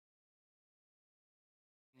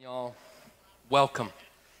Y'all, welcome.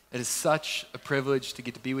 It is such a privilege to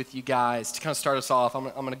get to be with you guys. To kind of start us off, I'm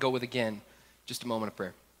going to go with again, just a moment of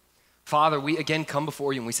prayer. Father, we again come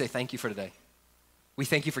before you and we say thank you for today. We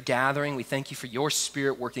thank you for gathering. We thank you for your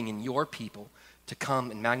spirit working in your people to come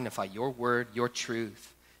and magnify your word, your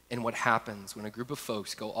truth, and what happens when a group of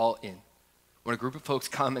folks go all in. When a group of folks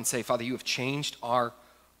come and say, Father, you have changed our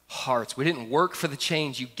hearts. We didn't work for the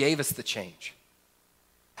change. You gave us the change.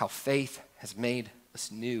 How faith has made us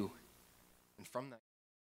new. And from that,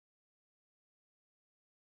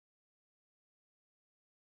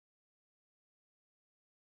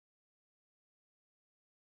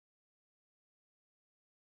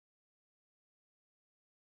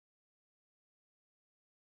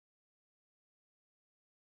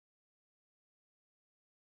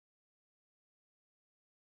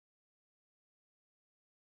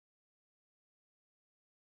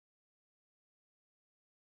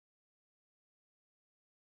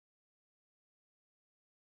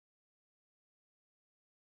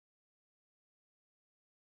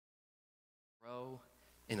 grow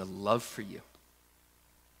in a love for you.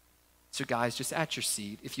 So guys, just at your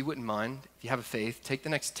seat, if you wouldn't mind, if you have a faith, take the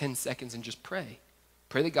next 10 seconds and just pray.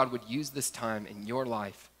 Pray that God would use this time in your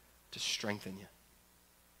life to strengthen you.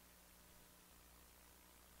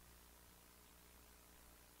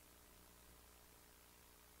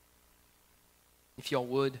 If y'all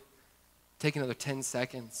would, take another 10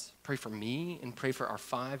 seconds, pray for me and pray for our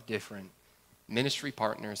 5 different ministry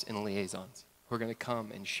partners and liaisons who are going to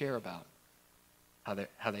come and share about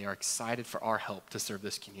how they are excited for our help to serve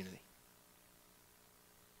this community.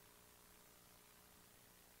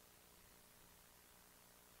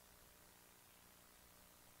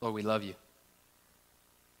 Lord, we love you.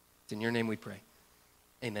 It's in your name we pray.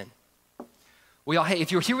 Amen. Well, y'all, hey,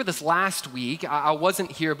 if you were here with us last week, I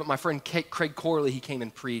wasn't here, but my friend Craig Corley, he came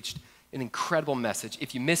and preached an incredible message.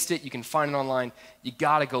 If you missed it, you can find it online. You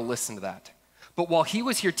got to go listen to that. But while he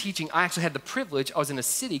was here teaching, I actually had the privilege, I was in a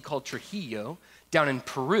city called Trujillo, down in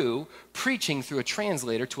Peru, preaching through a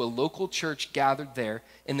translator to a local church gathered there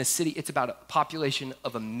in the city. It's about a population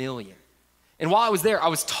of 1 million. And while I was there, I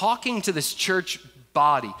was talking to this church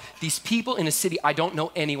body, these people in a city, I don't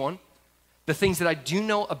know anyone. The things that I do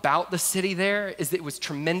know about the city there is that it was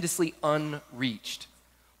tremendously unreached.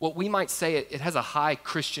 What we might say, it has a high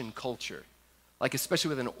Christian culture, like especially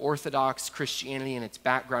with an Orthodox Christianity in its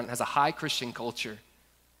background, it has a high Christian culture.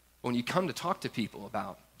 When you come to talk to people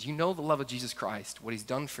about, do you know the love of Jesus Christ, what he's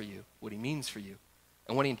done for you, what he means for you,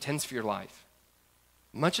 and what he intends for your life?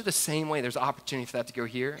 Much of the same way there's opportunity for that to go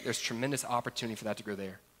here, there's tremendous opportunity for that to go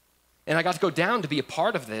there. And I got to go down to be a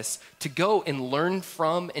part of this, to go and learn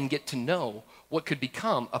from and get to know what could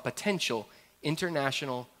become a potential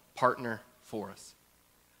international partner for us.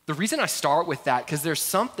 The reason I start with that, because there's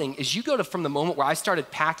something, as you go from the moment where I started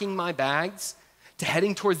packing my bags to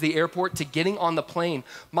heading towards the airport to getting on the plane,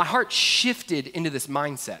 my heart shifted into this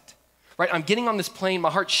mindset, right? I'm getting on this plane,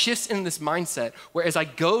 my heart shifts into this mindset where as I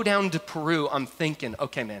go down to Peru, I'm thinking,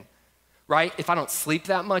 okay, man, right? If I don't sleep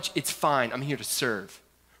that much, it's fine. I'm here to serve,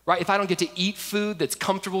 right? If I don't get to eat food that's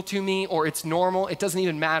comfortable to me or it's normal, it doesn't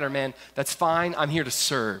even matter, man. That's fine. I'm here to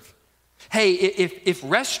serve. Hey, if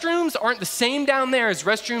restrooms aren't the same down there as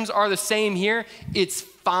restrooms are the same here, it's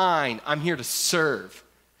fine. I'm here to serve.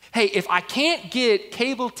 Hey, if I can't get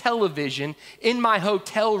cable television in my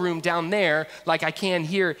hotel room down there like I can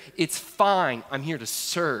here, it's fine. I'm here to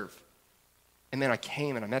serve. And then I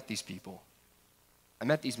came and I met these people. I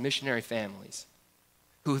met these missionary families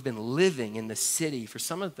who have been living in the city for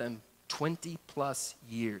some of them 20 plus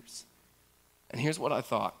years. And here's what I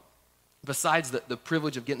thought. Besides the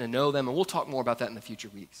privilege of getting to know them, and we'll talk more about that in the future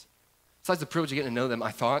weeks. Besides the privilege of getting to know them,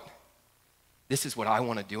 I thought, this is what I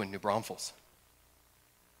want to do in New Braunfels.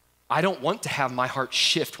 I don't want to have my heart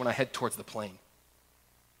shift when I head towards the plane.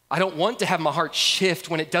 I don't want to have my heart shift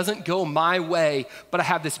when it doesn't go my way, but I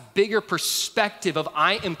have this bigger perspective of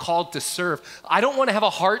I am called to serve. I don't want to have a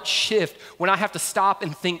heart shift when I have to stop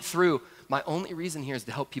and think through. My only reason here is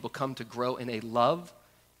to help people come to grow in a love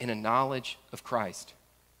and a knowledge of Christ.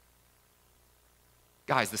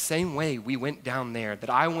 Guys, the same way we went down there, that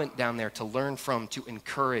I went down there to learn from, to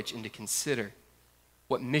encourage, and to consider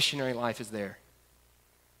what missionary life is there.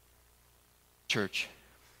 Church,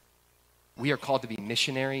 we are called to be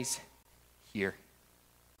missionaries here.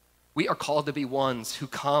 We are called to be ones who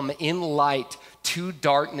come in light to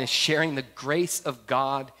darkness, sharing the grace of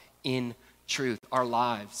God in truth. Our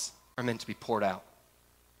lives are meant to be poured out.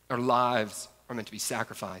 Our lives are meant to be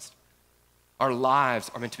sacrificed. Our lives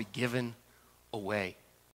are meant to be given away.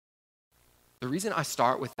 The reason I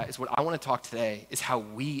start with that is what I want to talk today is how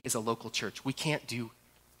we as a local church, we can't do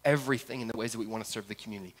everything in the ways that we want to serve the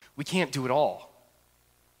community. We can't do it all.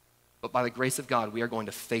 But by the grace of God, we are going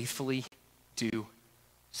to faithfully do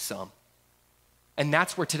some. And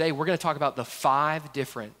that's where today we're going to talk about the 5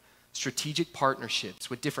 different strategic partnerships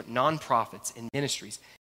with different nonprofits and ministries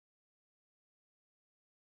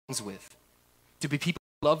with, to be people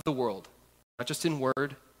who love the world, not just in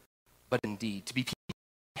word, but in deed. To be people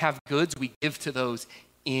who have goods we give to those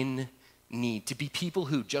in need. To be people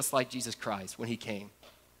who, just like Jesus Christ, when he came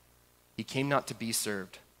not to be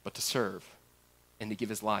served, but to serve and to give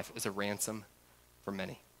his life as a ransom for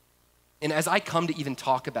many. And as I come to even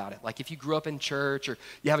talk about it, like if you grew up in church or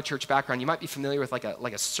you have a church background, you might be familiar with like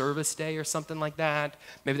a service day or something like that.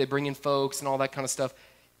 Maybe they bring in folks and all that kind of stuff.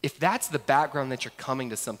 If that's the background that you're coming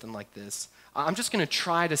to something like this, I'm just going to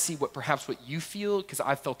try to see what you feel, because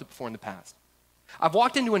I've felt it before in the past. I've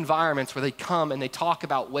walked into environments where they come and they talk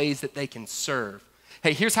about ways that they can serve.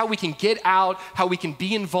 Hey, here's how we can get out, how we can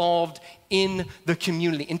be involved in the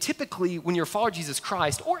community. And typically, when you're a follower of Jesus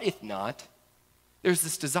Christ, or if not, there's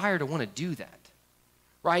this desire to want to do that,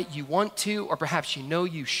 right? You want to, or perhaps you know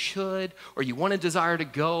you should, or you want a desire to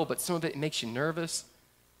go, but some of it makes you nervous.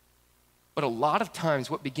 But a lot of times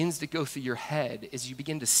what begins to go through your head is you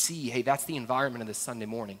begin to see, hey, that's the environment of this Sunday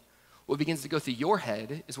morning. What begins to go through your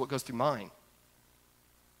head is what goes through mine.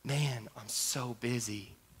 Man, I'm so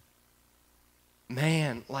busy.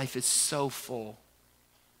 Man, life is so full.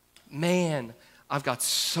 Man, I've got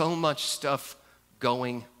so much stuff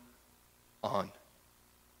going on.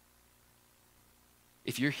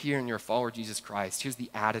 If you're here and you're a follower of Jesus Christ, here's the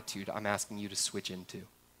attitude I'm asking you to switch into.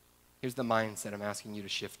 Here's the mindset I'm asking you to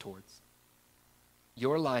shift towards.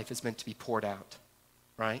 Your life is meant to be poured out,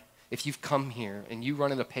 right? If you've come here and you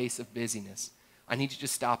run at a pace of busyness, I need you to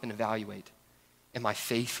stop and evaluate. Am I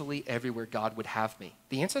faithfully everywhere God would have me?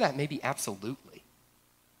 The answer to that may be absolutely,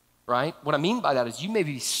 right? What I mean by that is you may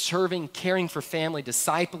be serving, caring for family,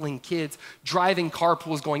 discipling kids, driving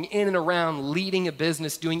carpools, going in and around, leading a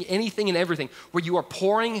business, doing anything and everything where you are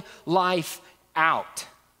pouring life out.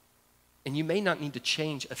 And you may not need to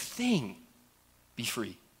change a thing. Be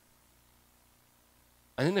free.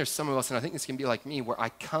 And then there's some of us, and I think this can be like me, where I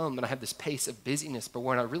come and I have this pace of busyness, but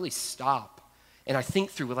when I really stop and I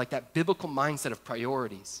think through with like that biblical mindset of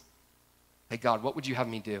priorities, hey God, what would you have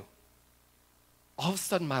me do? All of a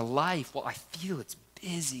sudden my life, I feel it's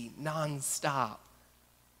busy nonstop,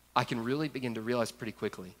 I can really begin to realize pretty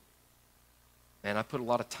quickly, man, I put a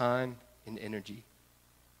lot of time and energy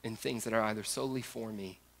in things that are either solely for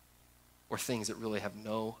me or things that really have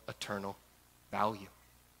no eternal value.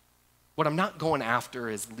 What I'm not going after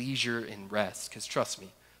is leisure and rest, because trust me,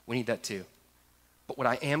 we need that too. But what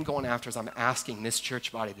I am going after is I'm asking this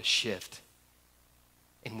church body to shift.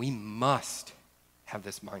 And we must have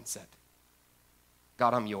this mindset.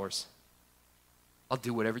 God, I'm yours. I'll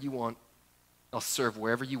do whatever you want. I'll serve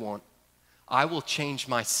wherever you want. I will change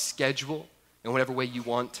my schedule in whatever way you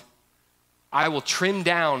want. I will trim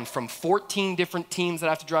down from 14 different teams that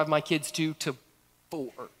I have to drive my kids to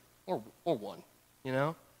 4 or 1, you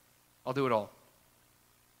know? I'll do it all.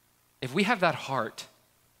 If we have that heart,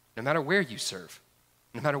 no matter where you serve,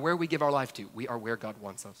 no matter where we give our life to, we are where God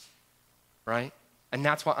wants us, right? And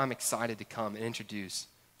that's why I'm excited to come and introduce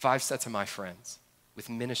 5 sets of my friends with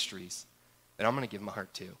ministries that I'm going to give my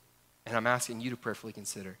heart to. And I'm asking you to prayerfully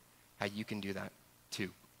consider how you can do that too.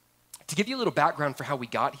 To give you a little background for how we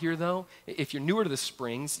got here, though, if you're newer to the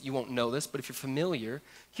Springs, you won't know this, but if you're familiar,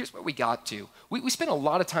 here's where we got to. We spent a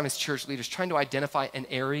lot of time as church leaders trying to identify an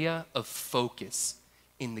area of focus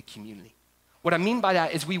in the community. What I mean by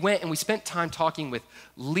that is we went and we spent time talking with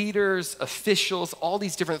leaders, officials, all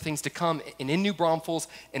these different things to come and in New Braunfels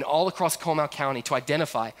and all across Comal County to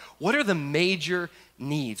identify what are the major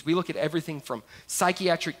needs. We look at everything from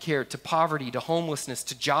psychiatric care to poverty to homelessness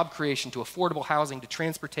to job creation to affordable housing to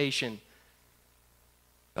transportation,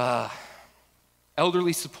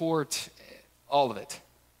 elderly support, all of it.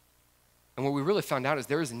 And what we really found out is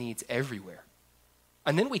there is needs everywhere.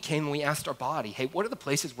 And then we came and we asked our body, hey, what are the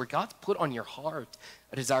places where God's put on your heart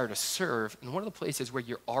a desire to serve? And what are the places where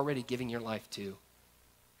you're already giving your life to?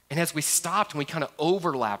 And as we stopped and we kind of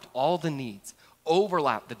overlapped all the needs,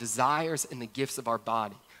 overlapped the desires and the gifts of our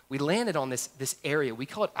body, we landed on this area. We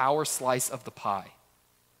call it our slice of the pie.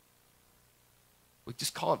 We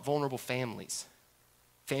just call it vulnerable families,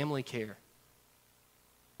 family care.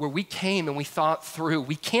 Where we came and we thought through,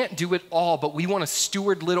 we can't do it all, but we want to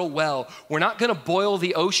steward little well. We're not going to boil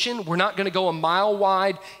the ocean. We're not going to go a mile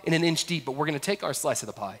wide and an inch deep, but we're going to take our slice of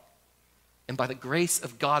the pie. And by the grace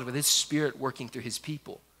of God, with his Spirit working through his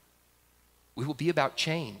people, we will be about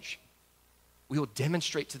change. We will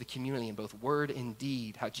demonstrate to the community in both word and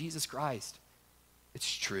deed how Jesus Christ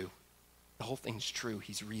It's true. The whole thing's true.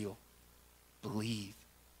 He's real. Believe.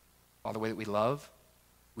 All the way that we love,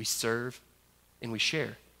 we serve, and we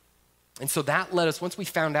share. And so that led us, once we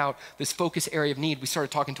found out this focus area of need, we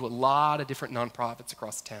started talking to a lot of different nonprofits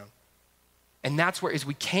across the town. And that's where, as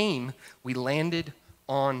we came, we landed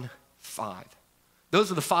on 5.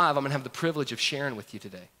 Those are the 5 I'm gonna have the privilege of sharing with you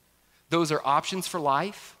today. Those are Options for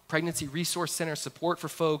Life, Pregnancy Resource Center, support for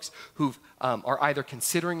folks who are either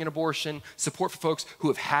considering an abortion, support for folks who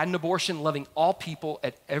have had an abortion, loving all people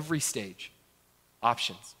at every stage.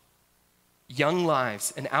 Options. Young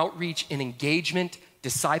Lives, an outreach and engagement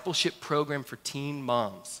discipleship program for teen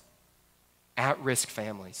moms, at-risk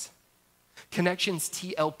families. Connections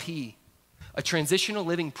TLP, a transitional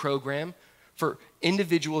living program for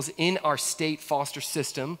individuals in our state foster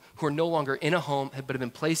system who are no longer in a home but have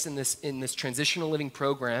been placed in this transitional living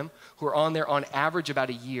program, who are on there on average about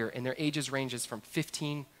a year, and their ages ranges from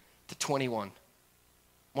 15 to 21.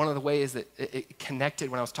 One of the ways that it connected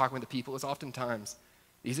when I was talking with the people is oftentimes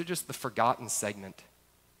these are just the forgotten segment.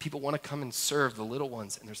 People want to come and serve the little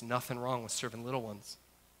ones, and there's nothing wrong with serving little ones.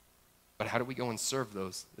 But how do we go and serve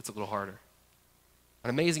those? It's a little harder. An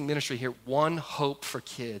amazing ministry here, One Hope for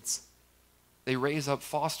Kids. They raise up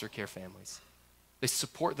foster care families. They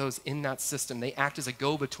support those in that system. They act as a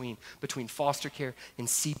go-between between foster care and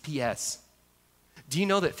CPS. Do you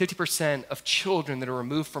know that 50% of children that are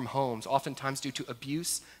removed from homes, oftentimes due to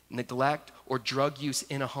abuse, neglect, or drug use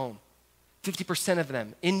in a home, 50% of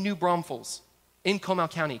them in New Braunfels, in Comal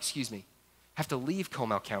County, have to leave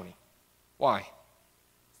Comal County. Why?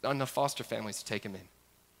 There's not enough foster families to take them in.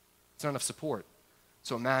 There's not enough support.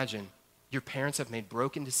 So imagine your parents have made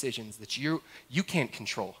broken decisions that you can't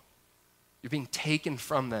control. You're being taken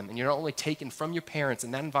from them, and you're not only taken from your parents in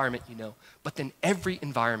that environment you know, but then every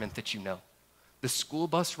environment that you know. The school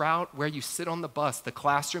bus route, where you sit on the bus, the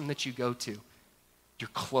classroom that you go to, your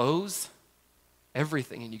clothes,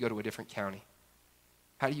 everything, and you go to a different county.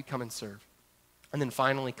 How do you come and serve? And then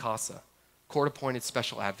finally, CASA, court-appointed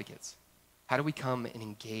special advocates. How do we come and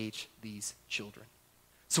engage these children?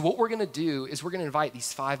 So what we're gonna do is we're gonna invite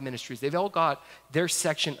these 5 ministries. They've all got their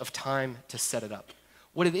section of time to set it up.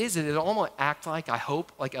 What it is, it almost act like, I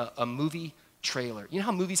hope, like a movie trailer. You know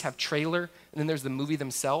how movies have trailer, and then there's the movie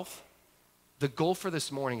themselves? The goal for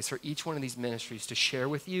this morning is for each one of these ministries to share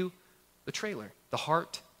with you the trailer, the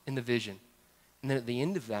heart and the vision. And then at the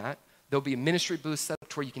end of that, there'll be a ministry booth set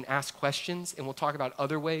up where you can ask questions, and we'll talk about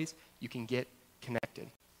other ways you can get connected.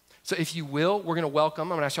 So if you will, we're gonna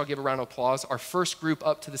welcome, I'm gonna ask y'all to give a round of applause. Our first group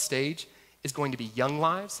up to the stage is going to be Young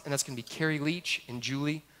Lives, and that's gonna be Carrie Leach and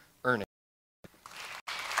Julie Ernest.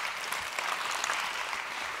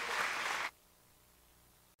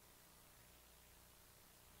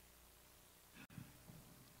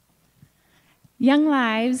 Young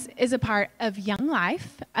Lives is a part of Young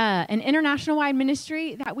Life, an international-wide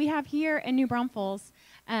ministry that we have here in New Braunfels.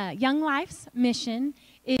 Young Life's mission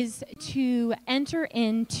is to enter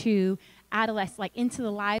into into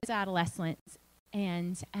the lives of adolescents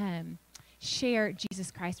and share Jesus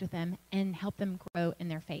Christ with them and help them grow in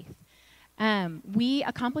their faith. We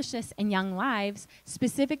accomplish this in Young Lives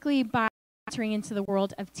specifically by entering into the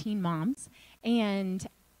world of teen moms and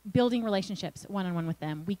building relationships one-on-one with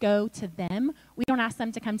them. We go to them. We don't ask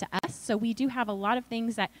them to come to us. So we do have a lot of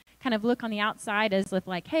things that kind of look on the outside as if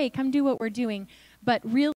like, hey, come do what we're doing. But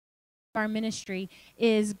really, our ministry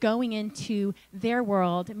is going into their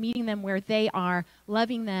world, meeting them where they are,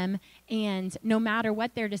 loving them, and no matter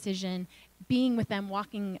what their decision, being with them,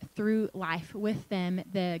 walking through life with them,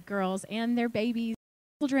 the girls and their babies,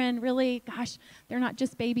 children, really, gosh, they're not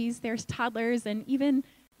just babies, there's toddlers, and even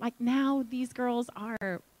like now these girls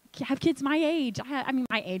have kids my age.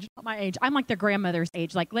 My age, not my age. I'm like their grandmother's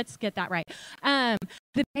age. Like, let's get that right.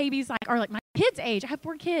 The babies are like my kids' age. I have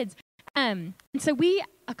 4 kids. And so we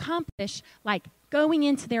accomplish like going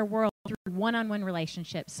into their world through one-on-one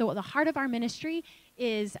relationships. So the heart of our ministry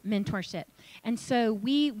is mentorship. And so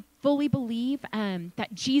we fully believe that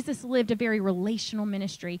Jesus lived a very relational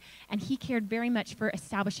ministry, and he cared very much for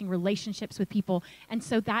establishing relationships with people. And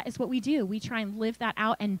so that is what we do. We try and live that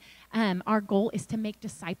out, and our goal is to make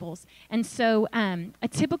disciples. And so a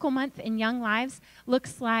typical month in Young Lives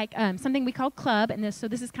looks like something we call Club, and so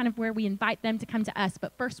this is kind of where we invite them to come to us,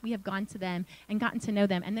 but first we have gone to them and gotten to know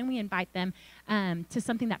them, and then we invite them to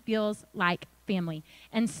something that feels like family.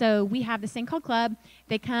 And so we have this thing called Club.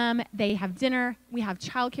 They come, they have dinner, we have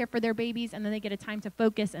childcare for their babies, and then they get a time to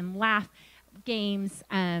focus and laugh, games,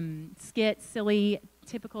 skits, silly,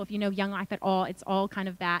 typical. If you know Young Life at all, it's all kind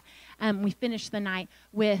of that. We finish the night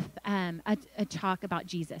with a talk about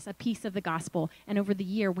Jesus, a piece of the gospel, and over the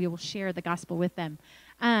year we will share the gospel with them.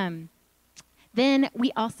 Then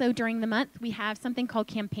we also, during the month, we have something called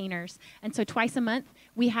campaigners. And so twice a month,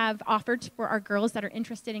 we have offered for our girls that are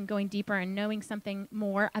interested in going deeper and knowing something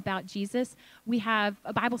more about Jesus. We have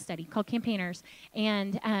a Bible study called Campaigners.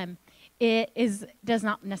 And does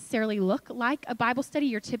not necessarily look like a Bible study,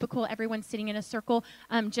 your typical everyone sitting in a circle.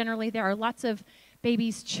 Generally, there are lots of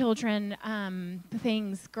babies, children,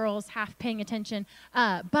 things, girls half paying attention.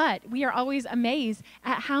 But we are always amazed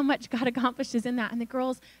at how much God accomplishes in that. And the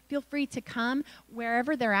girls feel free to come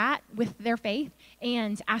wherever they're at with their faith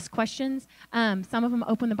and ask questions. Some of them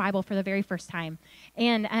open the Bible for the very first time.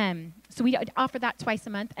 And so we offer that twice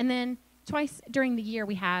a month. And then twice during the year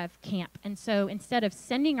we have camp. And so instead of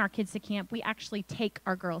sending our kids to camp, we actually take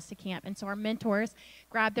our girls to camp. And so our mentors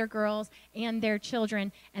grab their girls and their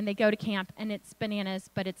children and they go to camp, and it's bananas,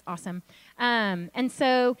 but it's awesome. And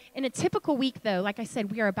so in a typical week, though, like I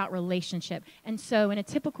said, we are about relationship. And so in a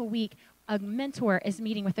typical week, a mentor is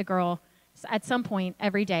meeting with a girl at some point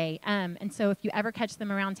every day. And so if you ever catch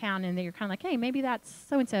them around town and you're kind of like, hey, maybe that's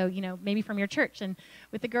so-and-so, maybe from your church. And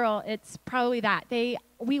with the girl, it's probably that.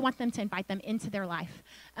 We want them to invite them into their life.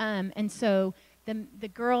 And so the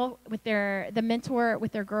girl with the mentor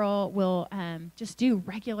with their girl will just do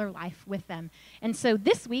regular life with them. And so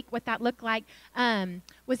this week, what that looked like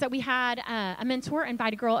was that we had a mentor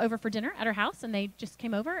invite a girl over for dinner at her house, and they just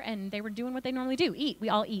came over and they were doing what they normally do, eat. We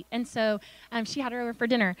all eat. And so she had her over for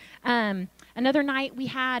dinner. Another night, we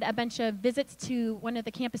had a bunch of visits to one of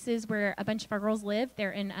the campuses where a bunch of our girls live.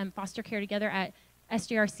 They're in foster care together at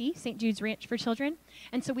SJRC, St. Jude's Ranch for Children.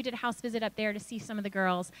 And so we did a house visit up there to see some of the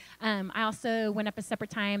girls. I also went up a separate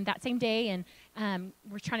time that same day, and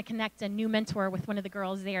we're trying to connect a new mentor with one of the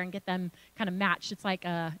girls there and get them kind of matched. It's like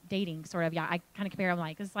dating, sort of. Yeah, I kind of compare them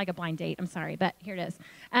like, it's like a blind date. I'm sorry, but here it is.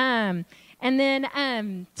 And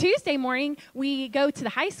then Tuesday morning, we go to the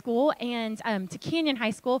high school and to Canyon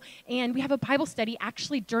High School, and we have a Bible study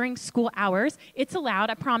actually during school hours. It's allowed,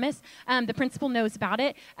 I promise. The principal knows about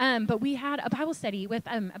it. But we had a Bible study with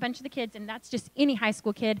a bunch of the kids, and that's just any high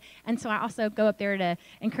school kid. And so I also go up there to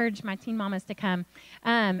encourage my teen mamas to come.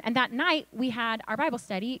 And that night, we had our Bible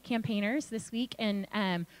study, Campaigners, this week. And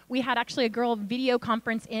we had actually a girl video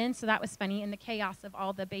conference in, so that was funny. In the chaos of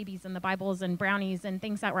all the babies and the Bibles and brownies and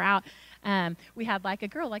things that were out, we had like a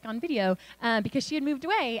girl like on video because she had moved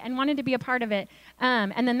away and wanted to be a part of it.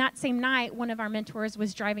 And then that same night, one of our mentors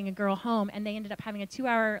was driving a girl home, and they ended up having a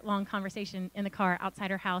 2-hour-long conversation in the car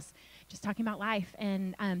outside her house, just talking about life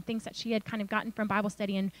and things that she had kind of gotten from Bible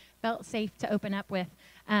study and felt safe to open up with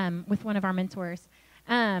one of our mentors.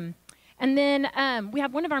 And then we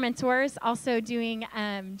have one of our mentors also doing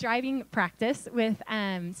driving practice with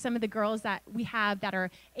some of the girls that we have that are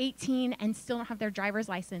 18 and still don't have their driver's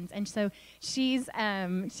license. And so she's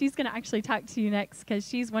going to actually talk to you next because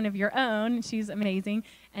she's one of your own. She's amazing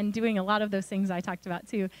and doing a lot of those things I talked about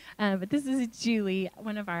too. But this is Julie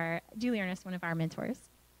Ernest, one of our mentors.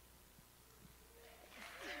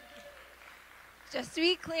 Just to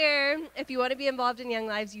be clear, if you want to be involved in Young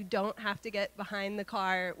Lives, you don't have to get behind the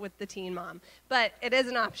car with the teen mom. But it is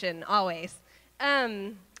an option, always.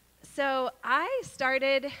 So I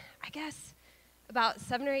started, I guess, about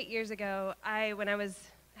 7 or 8 years ago. When I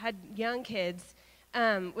had young kids,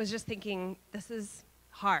 was just thinking, this is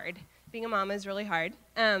hard. Being a mom is really hard,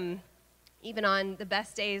 even on the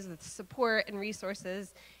best days with support and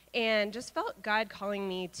resources. And just felt God calling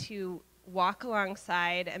me to walk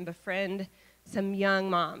alongside and befriend some young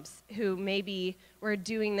moms who maybe were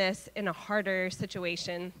doing this in a harder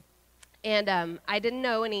situation. And I didn't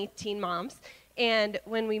know any teen moms. And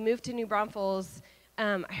when we moved to New Braunfels,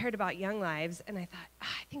 I heard about Young Lives, and I thought,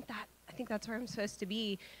 I think that's where I'm supposed to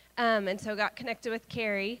be. And so got connected with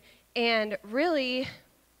Carrie, and really,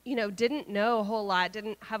 didn't know a whole lot,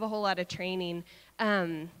 didn't have a whole lot of training.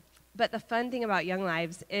 But the fun thing about Young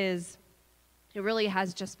Lives is it really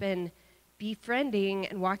has just been befriending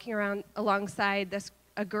and walking around alongside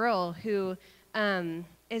a girl who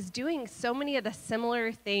is doing so many of the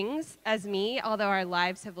similar things as me, although our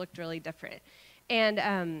lives have looked really different.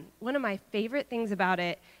 And one of my favorite things about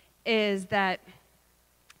it is that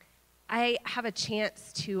I have a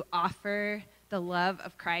chance to offer the love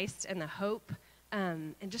of Christ and the hope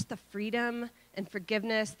and just the freedom and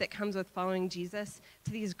forgiveness that comes with following Jesus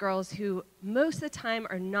to these girls who most of the time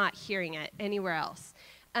are not hearing it anywhere else.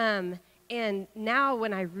 And now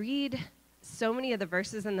when I read so many of the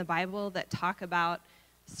verses in the Bible that talk about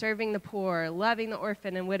serving the poor, loving the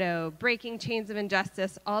orphan and widow, breaking chains of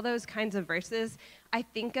injustice, all those kinds of verses, I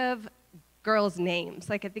think of girls' names.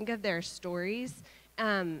 Like, I think of their stories.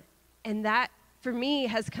 And that, for me,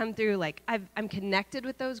 has come through, like, I'm connected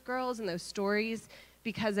with those girls and those stories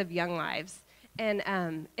because of Young Lives.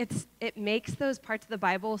 And it makes those parts of the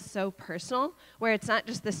Bible so personal, where it's not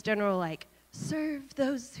just this general, like, serve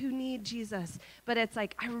those who need Jesus, but it's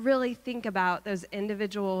like I really think about those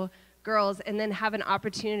individual girls and then have an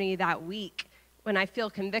opportunity that week when I feel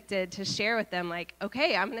convicted to share with them, like,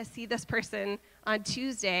 okay, I'm going to see this person on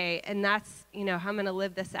Tuesday, and that's, how I'm going to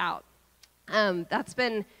live this out. That's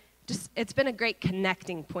been it's been a great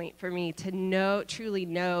connecting point for me to truly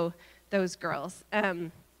know those girls.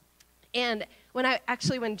 And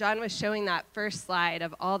when John was showing that first slide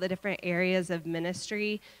of all the different areas of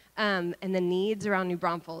ministry, and the needs around New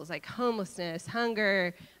Braunfels, like homelessness,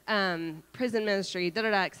 hunger, prison ministry,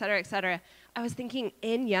 et cetera, I was thinking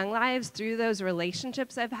in Young Lives, through those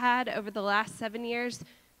relationships I've had over the last 7 years,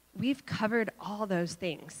 we've covered all those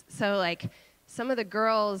things. So like some of the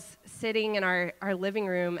girls sitting in our living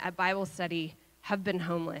room at Bible study have been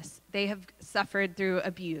homeless. They have suffered through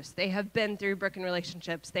abuse. They have been through broken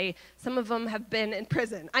relationships. Some of them have been in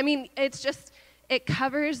prison. I mean, it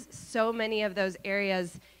covers so many of those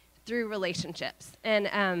areas through relationships.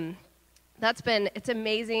 And it's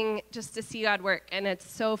amazing just to see God work, and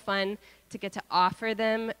it's so fun to get to offer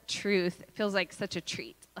them truth. It feels like such a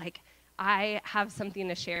treat. Like, I have something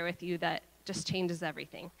to share with you that just changes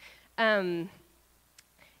everything.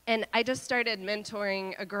 And I just started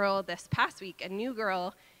mentoring a girl this past week, a new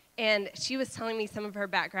girl, and she was telling me some of her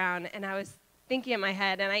background, and I was thinking in my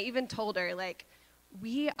head, and I even told her, like,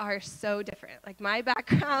 we are so different. Like, my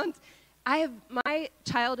background, my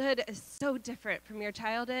childhood is so different from your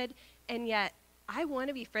childhood, and yet I want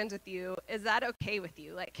to be friends with you. Is that okay with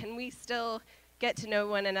you? Like, can we still get to know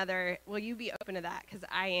one another? Will you be open to that? Because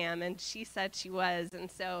I am, and she said she was,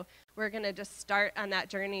 and so we're going to just start on that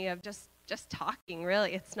journey of just talking,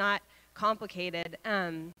 really. It's not complicated,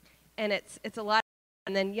 and it's a lot.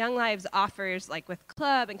 And then Young Lives offers, like with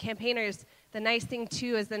Club and Campaigners, the nice thing,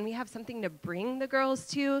 too, is then we have something to bring the girls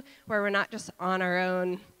to, where we're not just on our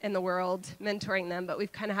own in the world mentoring them, but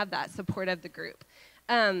we've kind of have that support of the group.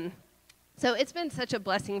 So it's been such a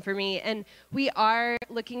blessing for me, and we are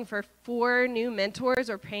looking for 4 new mentors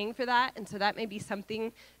or praying for that, and so that may be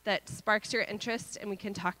something that sparks your interest and we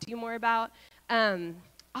can talk to you more about.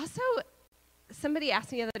 Also, somebody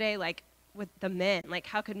asked me the other day, like, with the men, like,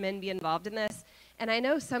 how could men be involved in this? And I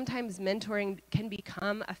know sometimes mentoring can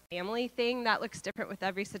become a family thing. That looks different with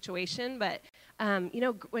every situation, but,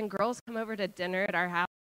 when girls come over to dinner at our house,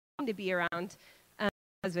 to be around my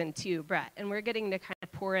husband too, Brett, and we're getting to kind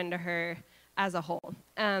of pour into her as a whole.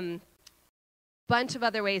 Bunch of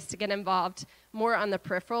other ways to get involved, more on the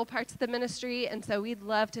peripheral parts of the ministry, and so we'd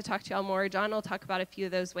love to talk to y'all more. John will talk about a few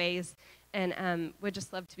of those ways, and we'd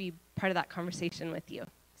just love to be part of that conversation with you.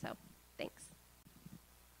 So, thanks.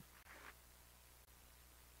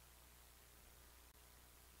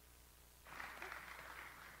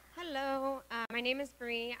 Hello, my name is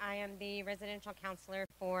Bree. I am the residential counselor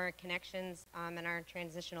for Connections in our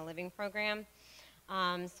transitional living program.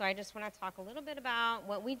 So I just want to talk a little bit about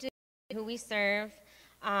what we do, who we serve.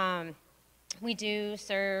 We do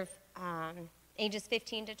serve ages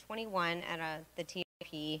 15 to 21 at the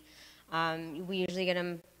TLP. We usually get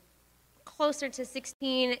them closer to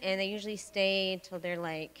 16, and they usually stay until they're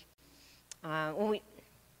like, I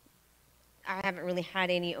haven't really had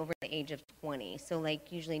any over the age of 20. So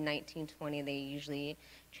like usually 19, 20, they usually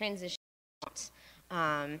transition out.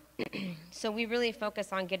 So we really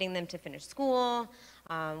focus on getting them to finish school,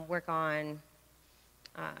 work on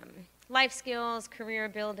life skills, career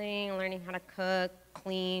building, learning how to cook,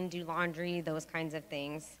 clean, do laundry, those kinds of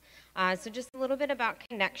things. So just a little bit about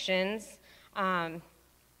Connections.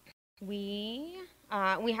 We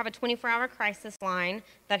have a 24-hour crisis line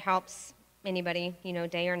that helps anybody,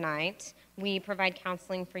 day or night. We provide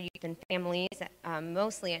counseling for youth and families,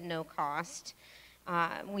 mostly at no cost.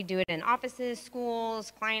 We do it in offices,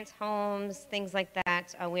 schools, clients' homes, things like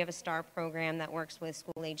that. We have a STAR program that works with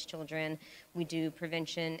school-age children. We do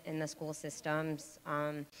prevention in the school systems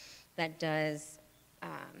that does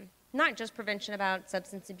not just prevention about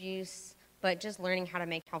substance abuse, but just learning how to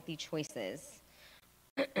make healthy choices.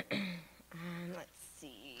 Let's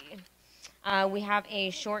see. We have a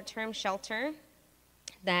short-term shelter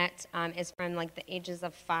that is from like the ages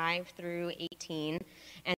of 5 through 18,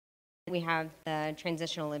 and we have the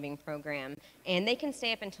transitional living program, and they can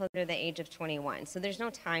stay up until they're the age of 21. So there's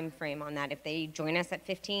no time frame on that. If they join us at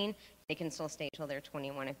 15, they can still stay till they're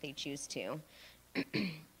 21 if they choose to.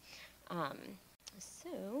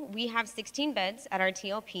 So we have 16 beds at our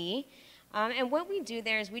TLP, and what we do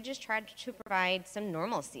there is we just try to provide some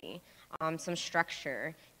normalcy, some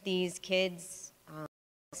structure. These kids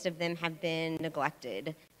most of them have been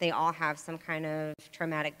neglected. They all have some kind of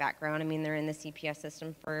traumatic background. I mean, they're in the CPS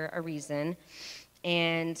system for a reason.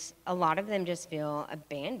 And a lot of them just feel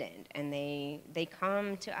abandoned, and they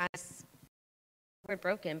come to us. We're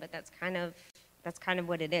broken, but that's kind of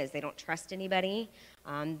what it is. They don't trust anybody.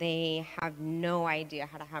 They have no idea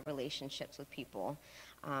how to have relationships with people.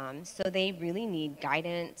 So they really need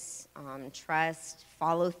guidance, trust,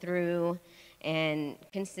 follow through, and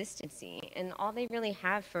consistency. And all they really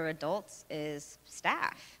have for adults is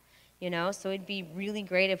staff, So it'd be really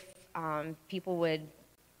great if people would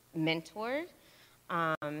mentor,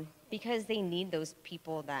 because they need those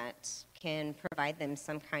people that can provide them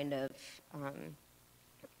some kind of,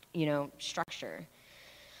 structure.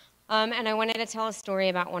 And I wanted to tell a story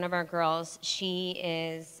about one of our girls. She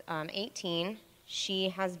is 18. She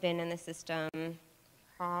has been in the system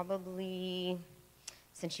probably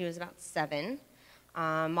since she was about 7.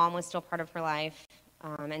 Mom was still part of her life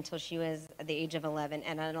until she was at the age of 11.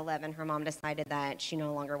 And at 11, her mom decided that she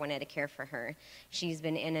no longer wanted to care for her. She's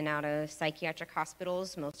been in and out of psychiatric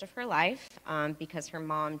hospitals most of her life because her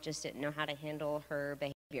mom just didn't know how to handle her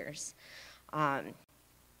behaviors.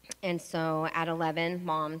 And so at 11,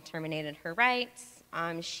 Mom terminated her rights.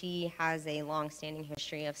 She has a long-standing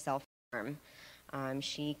history of self-harm.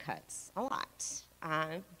 She cuts a lot.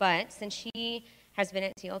 But since she has been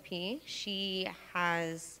at TLP, she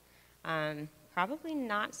has probably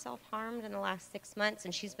not self-harmed in the last 6 months,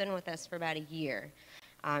 and she's been with us for about a year.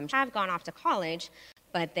 She have gone off to college,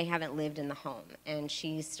 but they haven't lived in the home. And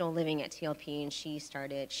she's still living at TLP, and she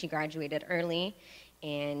graduated early,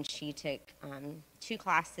 and she took 2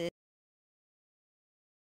 classes.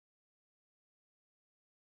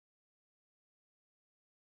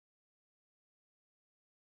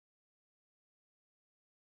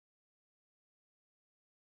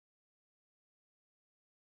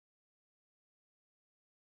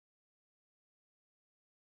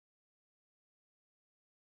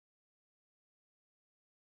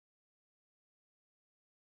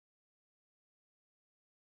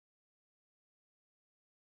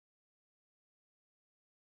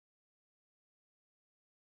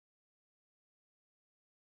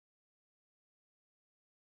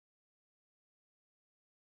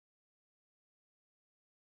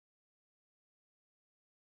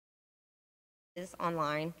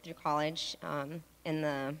 Online through college in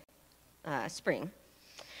the spring.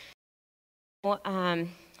 Well,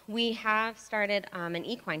 we have started an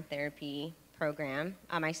equine therapy program.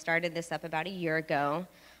 I started this up about a year ago,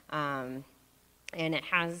 and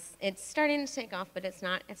it's starting to take off, but it's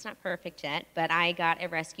not perfect yet. But I got a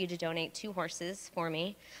rescue to donate 2 horses for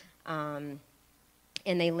me, and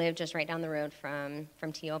they live just right down the road from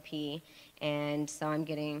TLP, and so I'm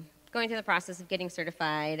going through the process of getting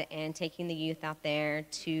certified and taking the youth out there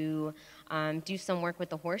to do some work with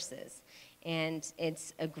the horses. And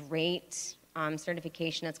it's a great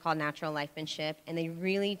certification. It's called Natural Lifemanship, and they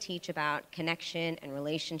really teach about connection and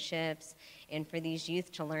relationships, and for these youth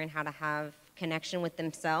to learn how to have connection with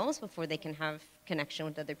themselves before they can have connection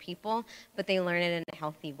with other people, but they learn it in a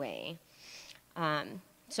healthy way.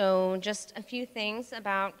 So just a few things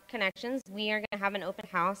about connections. We are going to have an open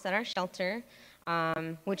house at our shelter,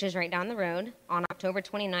 which is right down the road, on October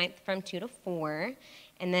 29th from 2 to 4.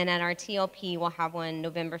 And then at our TLP, we'll have one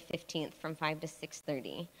November 15th from 5 to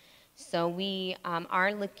 6:30. So we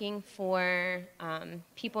are looking for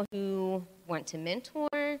people who want to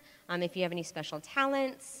mentor. If you have any special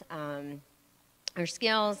talents or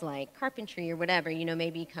skills like carpentry or whatever,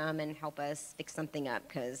 maybe come and help us fix something up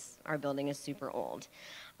because our building is super old.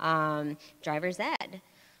 Driver's ed.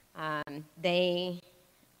 They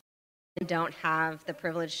don't have the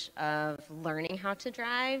privilege of learning how to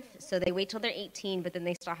drive, so they wait till they're 18, but then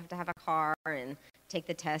they still have to have a car and take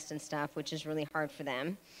the test and stuff, which is really hard for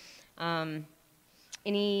them.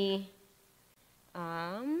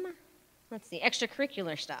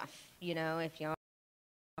 Extracurricular stuff, if y'all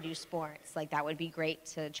do sports, that would be great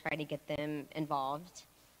to try to get them involved.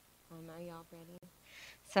 Are y'all ready?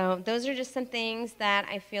 So those are just some things that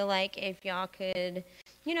I feel like if y'all could,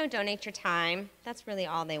 donate your time, that's really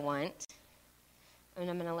all they want. And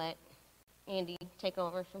I'm going to let Andy take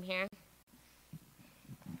over from here.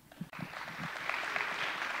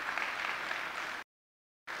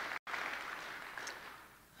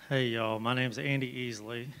 Hey y'all, my name's Andy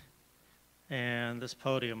Easley, and this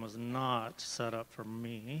podium was not set up for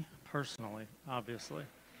me personally, obviously.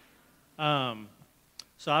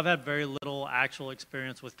 So I've had very little actual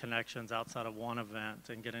experience with Connections outside of one event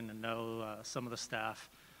and getting to know some of the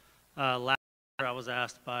staff. Last year I was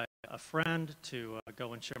asked by a friend to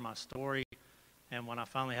go and share my story, and when I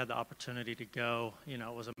finally had the opportunity to go,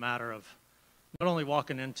 it was a matter of not only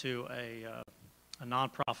walking into a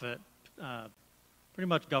nonprofit, pretty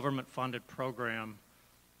much government-funded program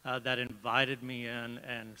that invited me in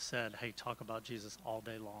and said, hey, talk about Jesus all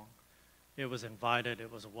day long. It was invited,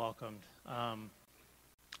 it was welcomed.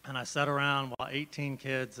 And I sat around while 18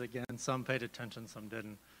 kids, again, some paid attention, some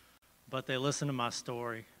didn't, but they listened to my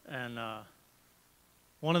story. And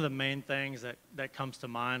one of the main things that comes to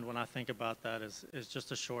mind when I think about that is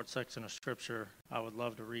just a short section of scripture I would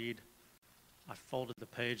love to read. I folded the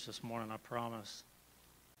page this morning, I promise.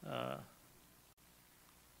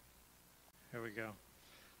 Here we go.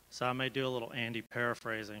 So I may do a little Andy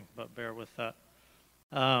paraphrasing, but bear with that.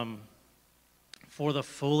 For the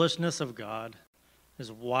foolishness of God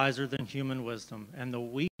is wiser than human wisdom, and the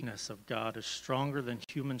weakness of God is stronger than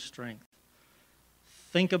human strength.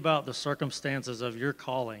 Think about the circumstances of your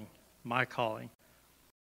calling, my calling.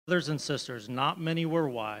 Brothers and sisters, not many were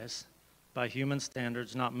wise by human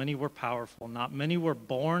standards, not many were powerful, not many were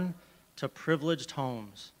born to privileged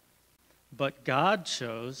homes. But God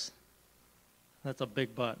chose, that's a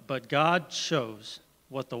big but God chose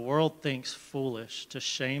what the world thinks foolish to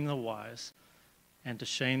shame the wise and to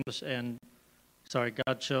shame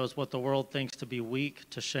God chose what the world thinks to be weak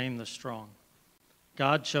to shame the strong.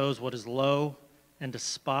 God chose what is low and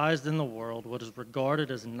despised in the world, what is regarded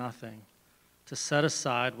as nothing, to set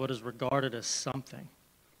aside what is regarded as something,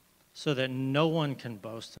 so that no one can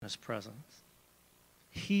boast in his presence.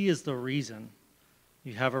 He is the reason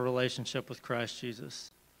you have a relationship with Christ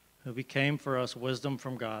Jesus, who became for us wisdom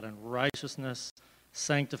from God and righteousness,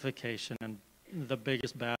 sanctification, and the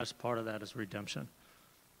biggest, baddest part of that is redemption.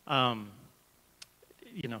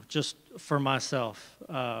 Just for myself,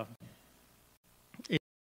 it's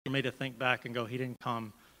for me to think back and go, he didn't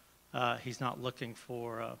come, he's not looking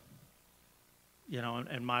for,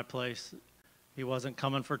 in my place, he wasn't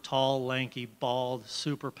coming for tall, lanky, bald,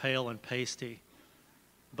 super pale, and pasty.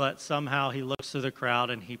 But somehow he looks through the crowd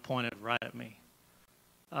and he pointed right at me.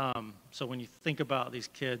 So when you think about these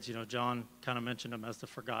kids, John kind of mentioned them as the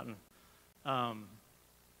forgotten. Real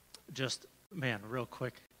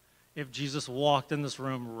quick, if Jesus walked in this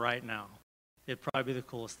room right now, it'd probably be the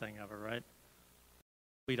coolest thing ever, right?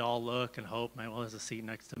 We'd all look and hope, man, well, there's a seat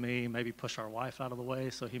next to me. Maybe push our wife out of the way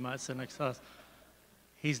so he might sit next to us.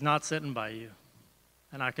 He's not sitting by you.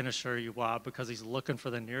 And I can assure you why, because he's looking for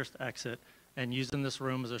the nearest exit and using this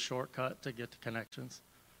room as a shortcut to get to connections,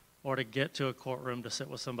 or to get to a courtroom to sit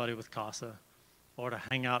with somebody with CASA, or to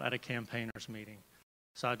hang out at a campaigners meeting.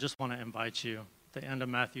 So I just want to invite you, at the end of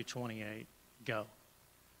Matthew 28, go.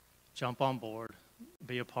 Jump on board,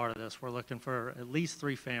 be a part of this. We're looking for at least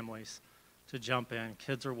 3 families to jump in.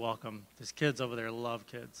 Kids are welcome. These kids over there love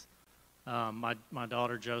kids. My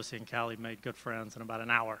daughter Josie and Callie made good friends in about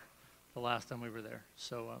an hour the last time we were there.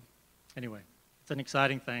 So anyway, it's an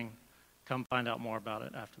exciting thing. Come find out more about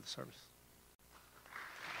it after the service.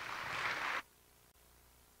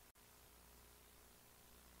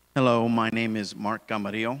 Hello, my name is Mark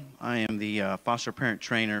Gamarillo. I am the foster parent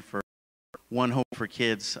trainer for One Hope for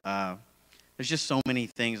Kids. There's just so many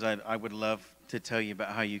things I would love to tell you about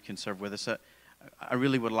how you can serve with us. I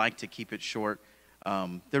really would like to keep it short.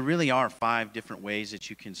 There really are 5 different ways that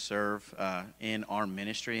you can serve in our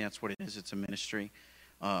ministry. That's what it is. It's a ministry.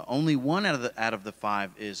 Only one out of the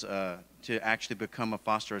 5 is to actually become a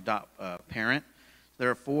foster adopt parent. There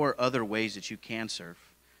are 4 other ways that you can serve.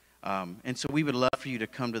 And so we would love for you to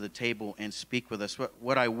come to the table and speak with us.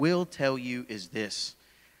 What I will tell you is this.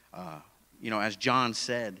 As John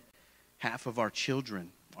said, half of our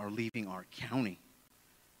children are leaving our county,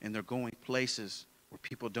 and they're going places where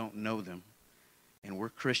people don't know them. And we're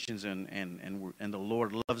Christians, and the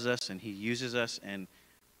Lord loves us, and he uses us, and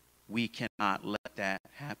we cannot let that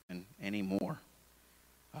happen anymore.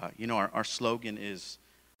 Our slogan is,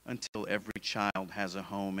 until every child has a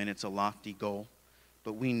home, and it's a lofty goal.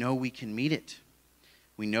 But we know we can meet it.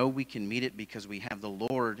 We know we can meet it because we have the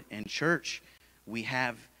Lord and church. We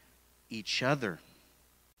have each other.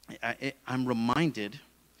 I'm reminded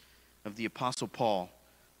of the Apostle Paul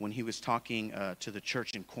when he was talking to the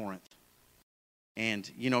church in Corinth. And,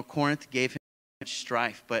 Corinth gave him much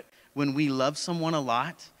strife. But when we love someone a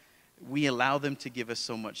lot, we allow them to give us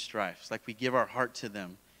so much strife. It's like we give our heart to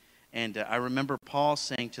them. And I remember Paul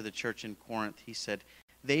saying to the church in Corinth, he said,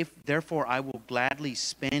 therefore I will gladly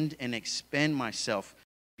spend and expend myself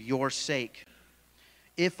for your sake.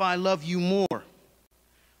 If I love you more,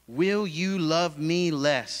 will you love me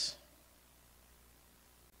less?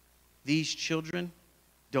 These children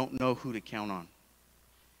don't know who to count on.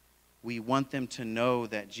 We want them to know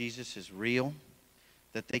that Jesus is real,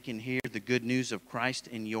 that they can hear the good news of Christ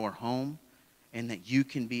in your home, and that you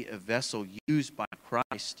can be a vessel used by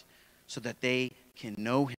Christ so that they can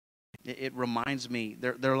know him. It reminds me,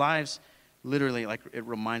 their lives literally, like, it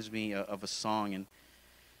reminds me of a song. And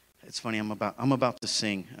it's funny, I'm about to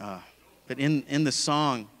sing. But in the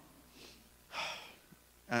song,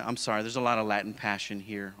 I'm sorry, there's a lot of Latin passion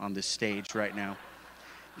here on this stage right now.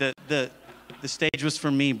 The stage was for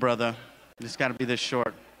me, brother. It's got to be this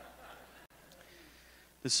short.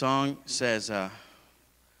 The song says,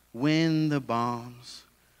 when the bombs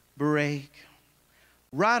break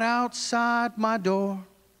right outside my door,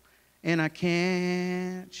 and I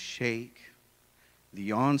can't shake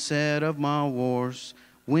the onset of my wars,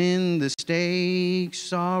 when the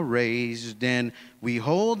stakes are raised and we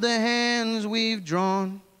hold the hands we've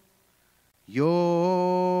drawn,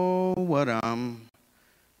 you're what I'm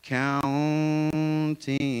counting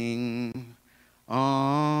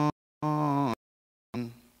on.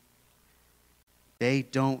 They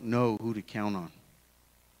don't know who to count on.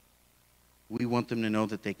 We want them to know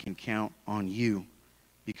that they can count on you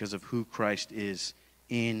because of who Christ is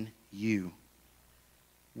in you.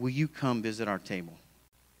 Will you come visit our table?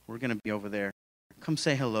 We're going to be over there. Come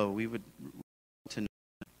say hello. We would to know.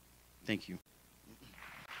 Thank you.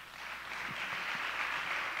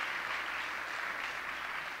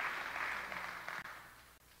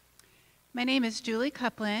 My name is Julie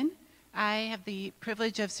Coupland. I have the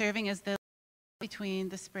privilege of serving as the between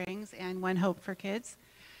the Springs and One Hope for Kids.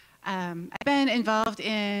 I've been involved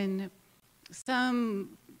in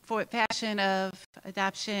some fashion of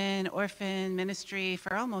adoption, orphan ministry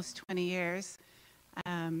for almost 20 years.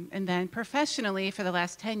 And then professionally for the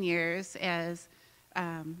last 10 years as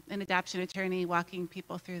an adoption attorney, walking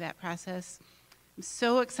people through that process. I'm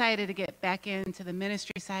so excited to get back into the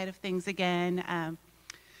ministry side of things again.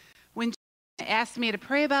 When Jen asked me to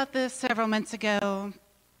pray about this several months ago,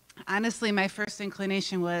 honestly, my first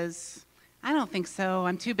inclination was, I don't think so.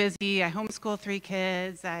 I'm too busy. I homeschool 3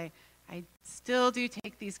 kids. I still do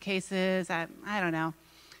take these cases. I don't know.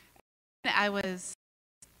 I was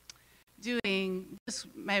doing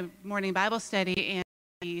my morning Bible study, and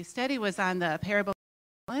the study was on the parable of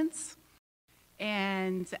talents.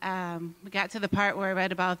 And we got to the part where I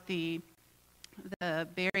read about the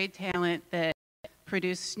buried talent that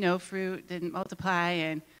produced no fruit, didn't multiply,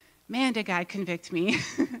 and man, did God convict me.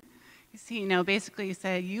 You see, basically he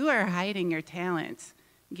said, you are hiding your talent.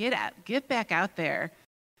 Get back out there.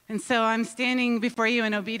 And so I'm standing before you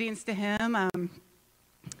in obedience to him. I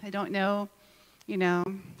don't know,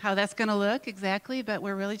 how that's going to look exactly, but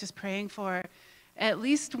we're really just praying for at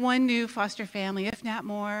least one new foster family, if not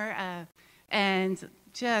more, and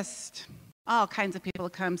just all kinds of people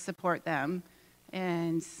to come support them.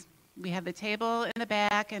 And we have the table in the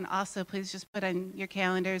back, and also please just put on your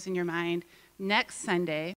calendars and your mind, next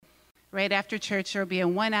Sunday, right after church, there will be a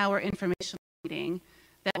 1-hour informational meeting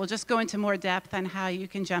that will just go into more depth on how you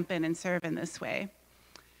can jump in and serve in this way.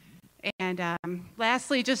 And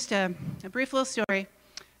lastly, just a brief little story.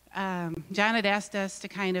 John had asked us to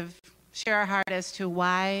kind of share our heart as to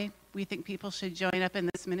why we think people should join up in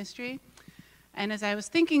this ministry. And as I was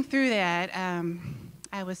thinking through that,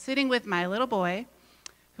 I was sitting with my little boy,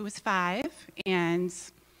 who was 5, and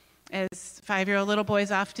as 5-year-old little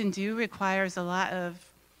boys often do, requires a lot of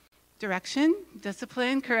direction,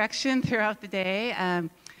 discipline, correction throughout the day.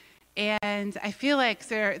 And I feel like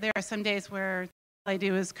there are some days where all I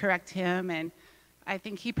do is correct him, and I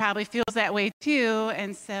think he probably feels that way too.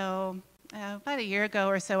 And so about a year ago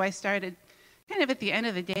or so, I started kind of at the end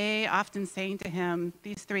of the day often saying to him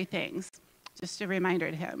these 3 things, just a reminder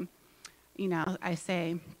to him. I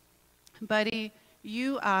say, buddy,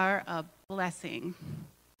 you are a blessing.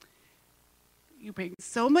 You bring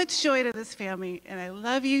so much joy to this family, and I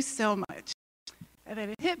love you so much. And then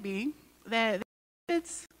it hit me that the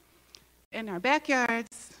kids in our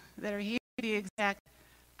backyards that are here the exact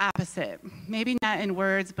opposite. Maybe not in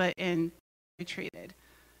words, but in treated.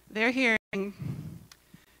 They're hearing,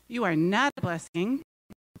 you are not a blessing.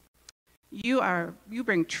 You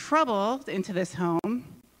bring trouble into this home.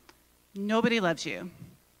 Nobody loves you.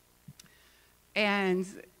 And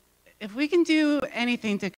if we can do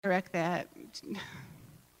anything to correct that,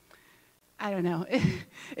 I don't know.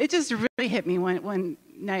 It just really hit me one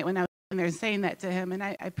night when I was in there saying that to him. And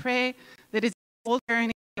I pray that his older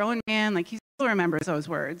and grown man, like he still remembers those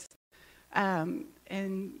words. And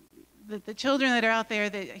the children that are out there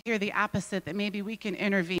that hear the opposite, that maybe we can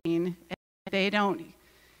intervene, and they don't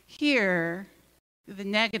hear the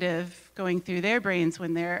negative going through their brains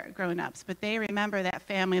when they're grown-ups, but they remember that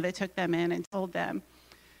family that took them in and told them,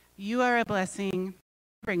 you are a blessing,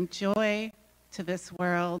 bring joy to this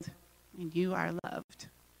world, and you are loved.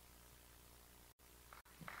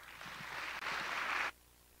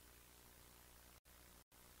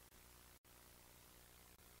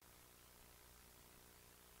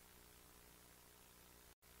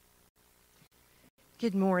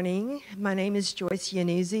 Good morning. My name is Joyce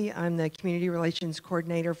Yanuzzi. I'm the Community Relations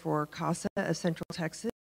Coordinator for CASA of Central Texas.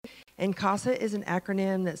 And CASA is an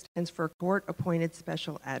acronym that stands for Court Appointed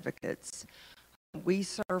Special Advocates. We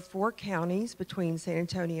serve 4 counties between San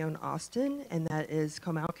Antonio and Austin, and that is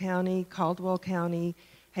Comal County, Caldwell County,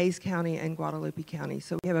 Hays County, and Guadalupe County.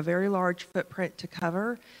 So we have a very large footprint to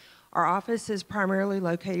cover. Our office is primarily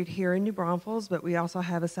located here in New Braunfels, but we also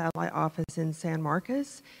have a satellite office in San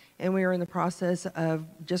Marcos, and we are in the process of,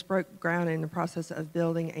 just broke ground in the process of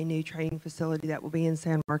building a new training facility that will be in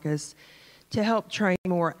San Marcos to help train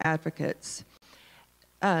more advocates.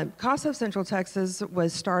 CASA of Central Texas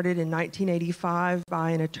was started in 1985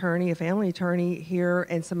 by an attorney, a family attorney here,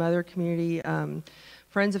 and some other community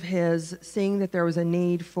friends of his, seeing that there was a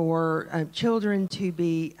need for children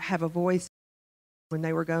to have a voice when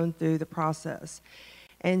they were going through the process.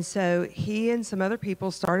 And so he and some other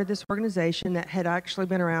people started this organization that had actually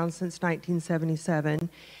been around since 1977.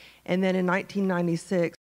 And then in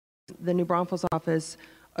 1996, the New Braunfels office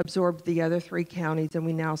absorbed the other 3 counties, and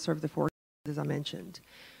we now serve the 4 counties, as I mentioned.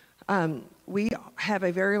 We have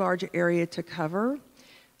a very large area to cover.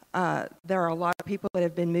 There are a lot of people that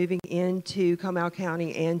have been moving into Comal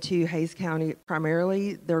County and to Hays County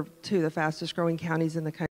primarily. They're 2 of the fastest growing counties in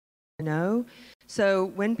the country, I know. So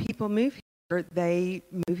when people move here, they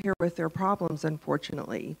move here with their problems,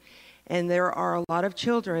 unfortunately. And there are a lot of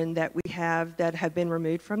children that we have that have been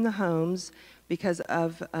removed from the homes because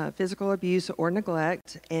of physical abuse or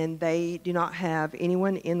neglect, and they do not have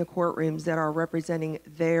anyone in the courtrooms that are representing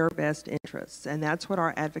their best interests. And that's what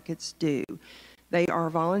our advocates do. They are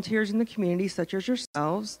volunteers in the community, such as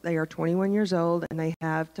yourselves. They are 21 years old, and they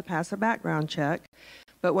have to pass a background check.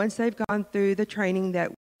 But once they've gone through the training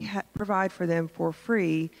that we provide for them for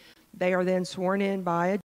free, they are then sworn in by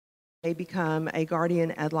a judge. They become a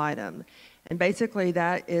guardian ad litem. And basically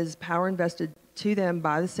that is power invested to them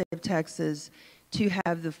by the state of Texas to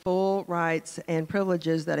have the full rights and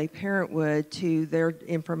privileges that a parent would to their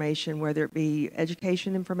information, whether it be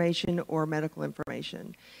education information or medical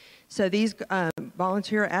information. So these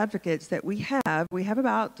volunteer advocates that we have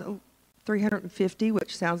about 350,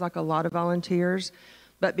 which sounds like a lot of volunteers,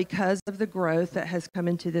 but because of the growth that has come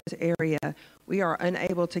into this area, we are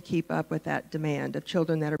unable to keep up with that demand of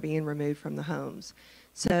children that are being removed from the homes.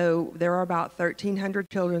 So there are about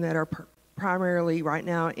 1,300 children that are primarily right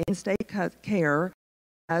now in state care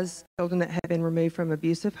as children that have been removed from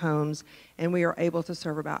abusive homes, and we are able to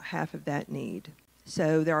serve about half of that need.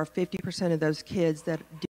 So there are 50% of those kids that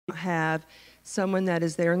do not have someone that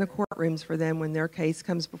is there in the courtrooms for them when their case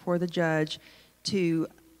comes before the judge to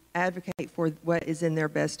advocate for what is in their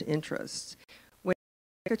best interests. When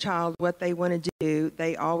a child, what they want to do,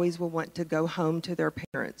 they always will want to go home to their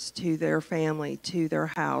parents, to their family, to their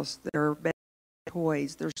house, their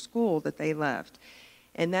toys, their school that they left.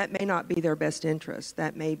 And that may not be their best interest.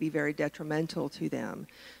 That may be very detrimental to them.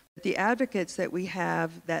 But the advocates that we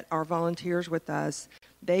have that are volunteers with us,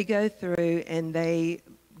 they go through and they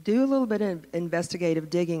do a little bit of investigative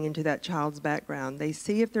digging into that child's background. They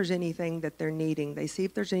see if there's anything that they're needing. They see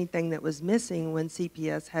if there's anything that was missing when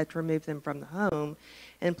CPS had to remove them from the home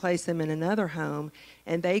and place them in another home.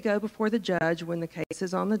 And they go before the judge when the case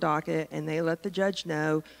is on the docket, and they let the judge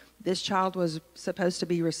know this child was supposed to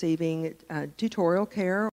be receiving tutorial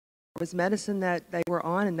care, or was medicine that they were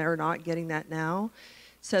on, and they're not getting that now.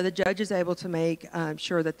 So the judge is able to make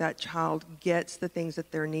sure that that child gets the things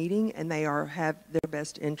that they're needing, and they have their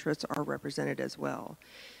best interests are represented as well.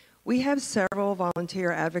 We have several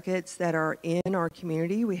volunteer advocates that are in our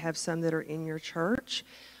community. We have some that are in your church.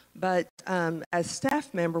 But as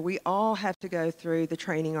staff member, we all have to go through the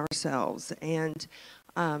training ourselves. And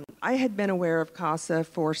I had been aware of CASA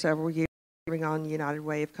for several years, serving on United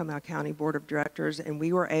Way of Comal County Board of Directors, and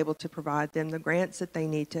we were able to provide them the grants that they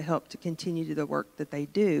need to help to continue the work that they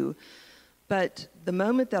do. But the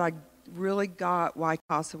moment that I really got why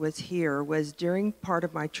CASA was here was during part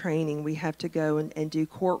of my training, we have to go and do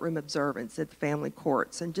courtroom observance at the family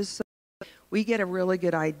courts. And just so we get a really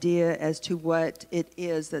good idea as to what it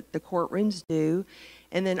is that the courtrooms do,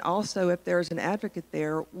 and then also if there's an advocate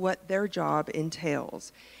there, what their job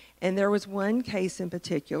entails. And there was one case in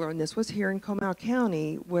particular, and this was here in Comal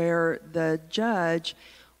County, where the judge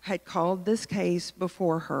had called this case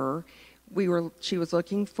before her. She was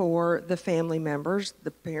looking for the family members,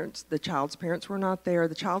 the parents, the child's parents were not there.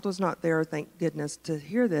 The child was not there, thank goodness to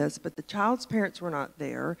hear this, but the child's parents were not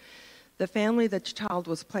there. The family that the child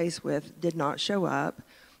was placed with did not show up.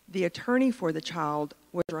 The attorney for the child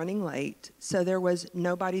was running late, so there was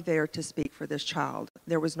nobody there to speak for this child.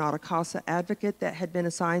 There was not a CASA advocate that had been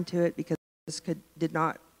assigned to it because this did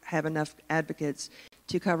not have enough advocates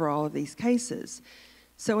to cover all of these cases.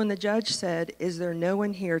 So when the judge said, "Is there no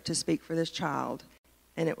one here to speak for this child?"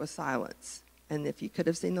 and it was silence. And if you could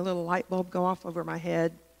have seen the little light bulb go off over my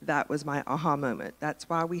head, that was my aha moment. That's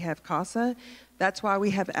why we have CASA. That's why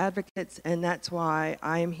we have advocates. And that's why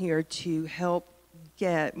I am here to help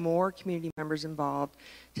get more community members involved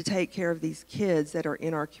to take care of these kids that are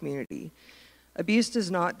in our community. Abuse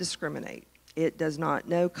does not discriminate. It does not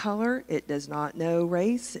know color. It does not know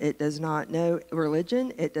race. It does not know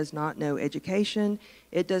religion. It does not know education.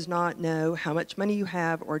 It does not know how much money you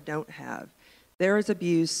have or don't have. There is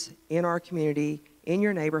abuse in our community, in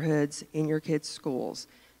your neighborhoods, in your kids' schools.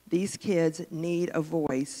 These kids need a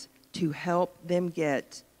voice to help them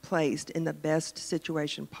get placed in the best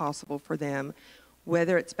situation possible for them,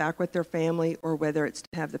 whether it's back with their family or whether it's to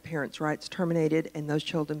have the parents' rights terminated and those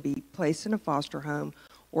children be placed in a foster home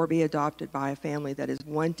or be adopted by a family that is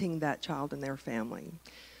wanting that child in their family.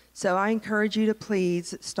 So I encourage you to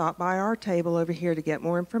please stop by our table over here to get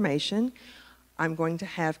more information. I'm going to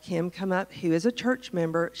have Kim come up, who is a church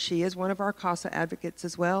member. She is one of our CASA advocates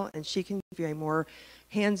as well, and she can give you a more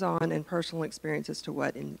hands-on and personal experience as to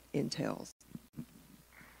what it entails.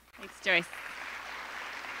 Thanks, Joyce.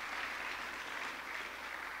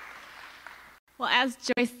 Well, as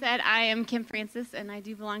Joyce said, I am Kim Francis, and I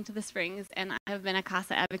do belong to the Springs, and I have been a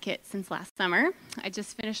CASA advocate since last summer. I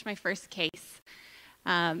just finished my first case,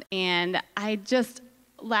 and I just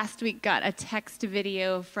last week got a text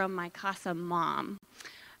video from my CASA mom,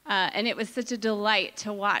 and it was such a delight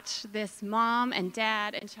to watch this mom and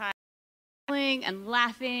dad and child smiling and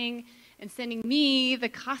laughing and sending me, the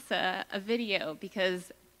CASA, a video,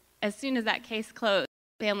 because as soon as that case closed,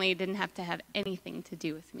 the family didn't have to have anything to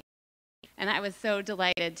do with me. And I was so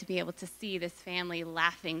delighted to be able to see this family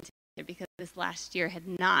laughing together, because this last year had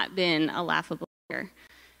not been a laughable year.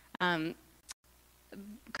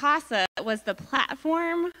 CASA was the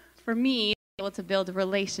platform for me to be able to build a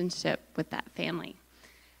relationship with that family.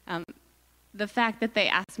 The fact that they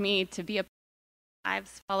asked me to be a part of their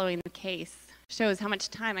lives following the case shows how much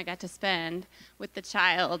time I got to spend with the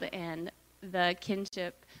child and the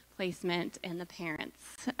kinship placement and the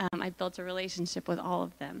parents. I built a relationship with all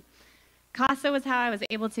of them. CASA was how I was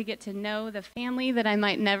able to get to know the family that I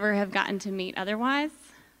might never have gotten to meet otherwise.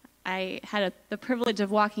 I had the privilege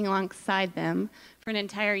of walking alongside them for an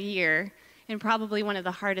entire year in probably one of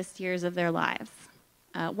the hardest years of their lives.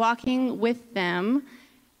 Walking with them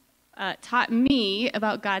taught me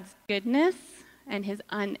about God's goodness and his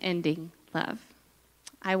unending love.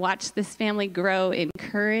 I watched this family grow in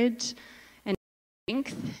courage and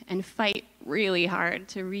strength and fight really hard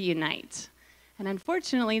to reunite. And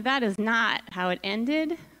unfortunately, that is not how it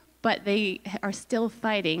ended, but they are still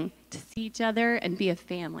fighting to see each other and be a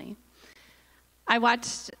family. I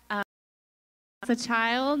watched as a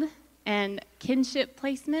child and kinship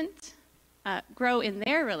placement grow in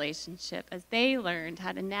their relationship as they learned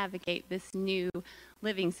how to navigate this new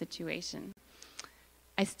living situation.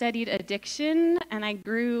 I studied addiction, and I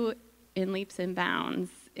grew in leaps and bounds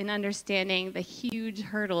in understanding the huge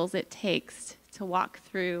hurdles it takes to walk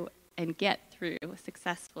through and get through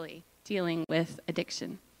successfully dealing with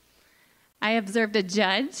addiction. I observed a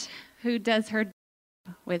judge who does her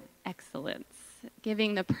job with excellence,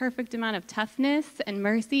 giving the perfect amount of toughness and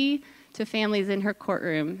mercy to families in her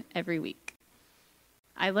courtroom every week.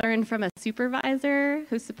 I learned from a supervisor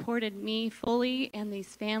who supported me fully and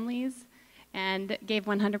these families and gave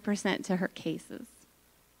 100% to her cases.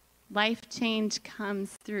 Life change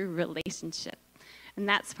comes through relationship. And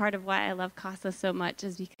that's part of why I love CASA so much,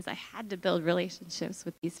 is because I had to build relationships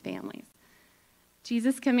with these families.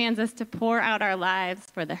 Jesus commands us to pour out our lives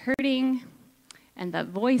for the hurting and the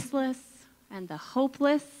voiceless and the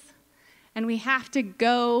hopeless. And we have to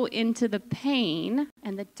go into the pain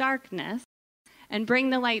and the darkness and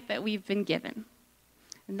bring the light that we've been given.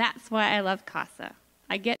 And that's why I love CASA.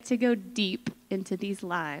 I get to go deep into these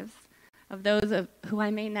lives of those who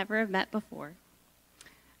I may never have met before.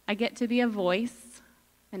 I get to be a voice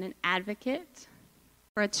and an advocate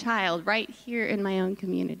for a child right here in my own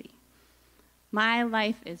community. My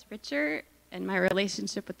life is richer, and my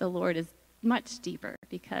relationship with the Lord is much deeper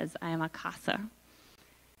because I am a CASA.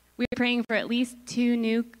 We're praying for at least 2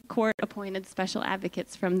 new court-appointed special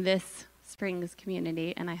advocates from this Springs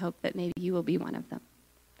community, and I hope that maybe you will be one of them.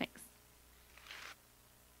 Thanks.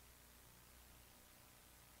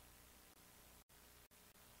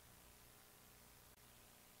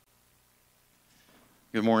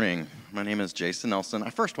 Good morning. My name is Jason Nelson. I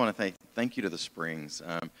first want to thank you to the Springs,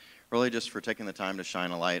 really just for taking the time to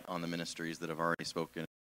shine a light on the ministries that have already spoken.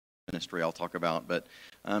 Ministry I'll talk about, but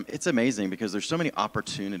it's amazing because there's so many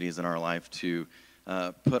opportunities in our life to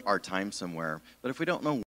put our time somewhere. But if we don't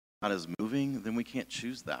know God is moving, then we can't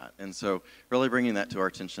choose that. And so really bringing that to our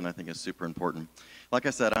attention, I think, is super important. Like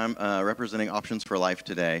I said, I'm representing Options for Life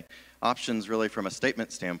today. Options, really, from a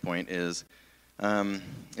statement standpoint, is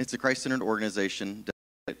it's a Christ-centered organization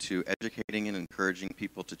dedicated to educating and encouraging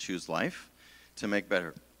people to choose life, to make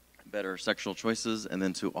better sexual choices, and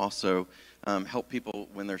then to also help people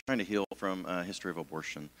when they're trying to heal from a history of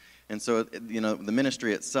abortion. And so, the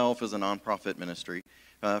ministry itself is a nonprofit ministry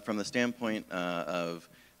from the standpoint of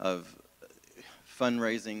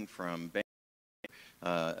fundraising, from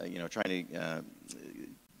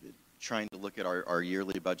trying to look at our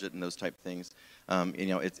yearly budget and those type of things.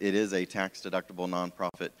 It is a tax-deductible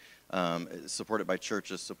nonprofit, supported by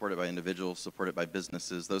churches, supported by individuals, supported by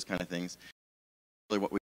businesses, those kind of things. Really,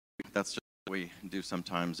 that's just what we do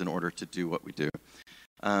sometimes in order to do what we do.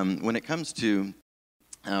 When it comes to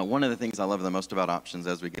one of the things I love the most about Options,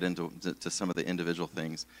 as we get into some of the individual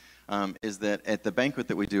things, is that at the banquet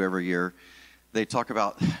that we do every year, they talk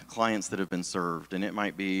about clients that have been served, and it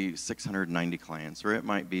might be 690 clients, or it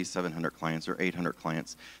might be 700 clients, or 800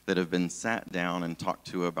 clients that have been sat down and talked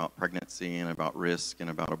to about pregnancy and about risk and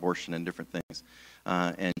about abortion and different things,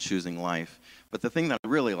 and choosing life. But the thing that I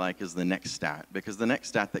really like is the next stat, because the next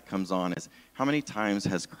stat that comes on is how many times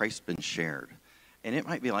has Christ been shared? And it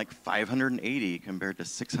might be like 580 compared to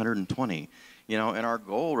 620. And our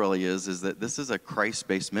goal really is that this is a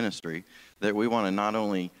Christ-based ministry, that we want to not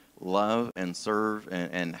only love and serve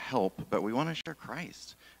and help, but we want to share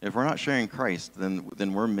Christ. If we're not sharing Christ,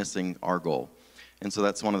 then we're missing our goal. And so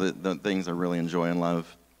that's one of the things I really enjoy and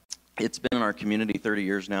love. It's been in our community 30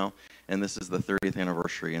 years now, and this is the 30th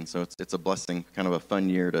anniversary. And so it's a blessing, kind of a fun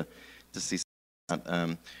year to see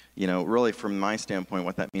that. Really from my standpoint,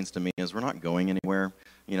 what that means to me is we're not going anywhere.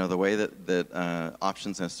 The way that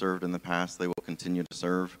Options has served in the past, they will continue to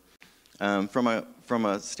serve. From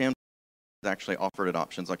a standpoint, actually offered at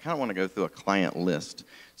Options, I kind of want to go through a client list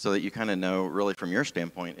so that you kind of know, really from your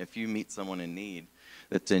standpoint, if you meet someone in need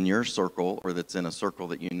that's in your circle or that's in a circle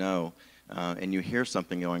that you know, and you hear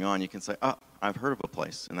something going on, you can say, oh, I've heard of a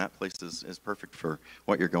place, and that place is perfect for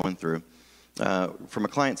what you're going through. From a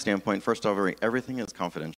client standpoint, first of all, everything is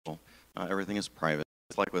confidential. Everything is private.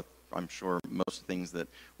 It's like with, I'm sure, most things that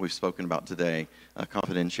we've spoken about today,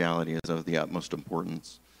 confidentiality is of the utmost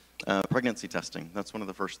importance. Pregnancy testing, that's one of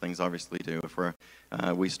the first things, obviously, do.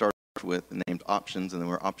 We started with named Options, and then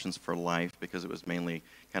we're Options for Life, because it was mainly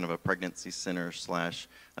kind of a pregnancy center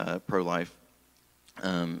 / pro-life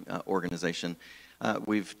organization.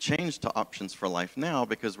 We've changed to Options for Life now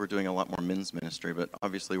because we're doing a lot more men's ministry, but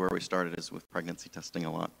obviously where we started is with pregnancy testing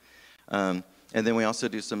a lot. And then we also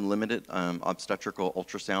do some limited obstetrical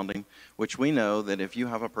ultrasounding, which we know that if you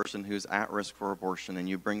have a person who's at risk for abortion and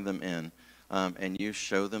you bring them in, and you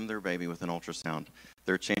show them their baby with an ultrasound,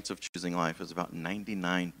 their chance of choosing life is about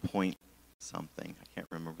 99 point something. I can't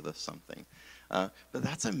remember the something. But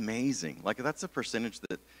that's amazing. Like, that's a percentage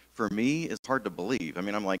that, for me, is hard to believe. I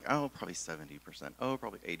mean, I'm like, oh, probably 70%. Oh,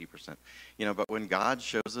 probably 80%. But when God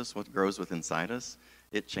shows us what grows within inside us,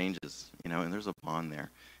 it changes, and there's a bond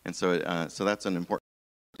there. And so, so that's an important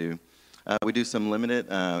thing to do. We do some limited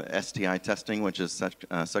STI testing, which is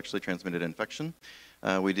sexually transmitted infection.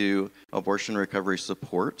 We do abortion recovery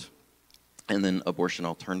support, and then abortion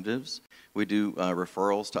alternatives. We do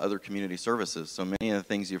referrals to other community services. So many of the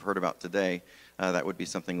things you've heard about today, that would be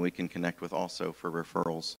something we can connect with also for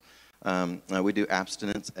referrals. We do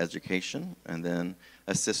abstinence education, and then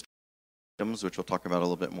assist victims, which we'll talk about a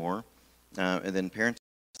little bit more. And then parenting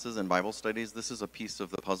classes and Bible studies. This is a piece of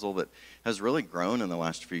the puzzle that has really grown in the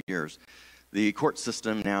last few years. The court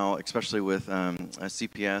system now, especially with a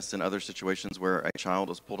CPS and other situations where a child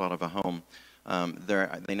is pulled out of a home,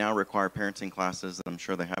 they now require parenting classes, and I'm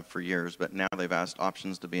sure they have for years, but now they've asked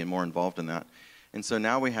Options to be more involved in that. And so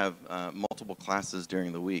now we have multiple classes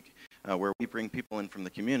during the week where we bring people in from the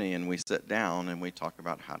community and we sit down and we talk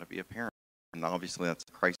about how to be a parent. And obviously that's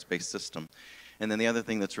a Christ-based system. And then the other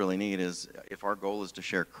thing that's really neat is if our goal is to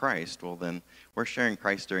share Christ, well then we're sharing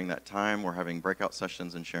Christ during that time. We're having breakout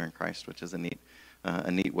sessions and sharing Christ, which is a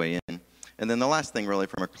neat way in. And then the last thing really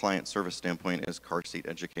from a client service standpoint is car seat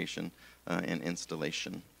education and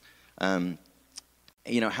installation.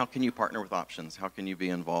 How can you partner with Options? How can you be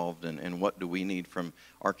involved, and what do we need from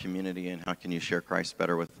our community, and how can you share Christ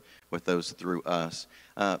better with those through us?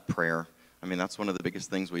 Prayer. I mean, that's one of the biggest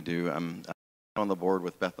things we do. I'm on the board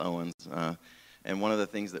with Beth Owens, and one of the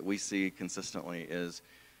things that we see consistently is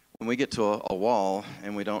when we get to a wall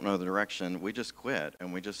and we don't know the direction, we just quit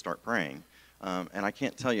and we just start praying. And I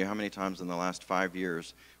can't tell you how many times in the last 5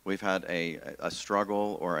 years we've had a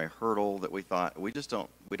struggle or a hurdle that we thought we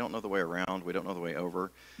don't know the way around, we don't know the way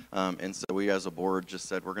over. And so we as a board just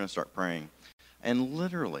said we're going to start praying. And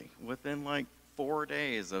literally within like 4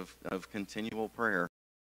 days of continual prayer,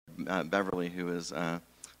 Beverly, who is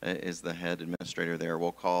the head administrator there,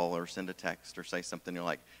 will call or send a text or say something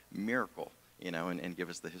like, miracle, and give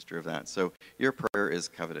us the history of that. So your prayer is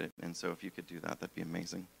coveted. And so if you could do that, that'd be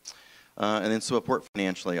amazing. And then support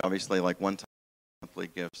financially, obviously, like one-time monthly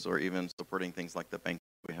gifts or even supporting things like the banquet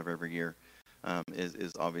we have every year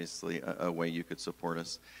is obviously a way you could support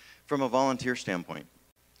us. From a volunteer standpoint,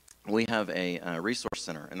 we have a resource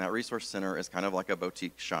center, and that resource center is kind of like a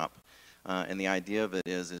boutique shop. And the idea of it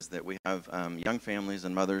is that we have young families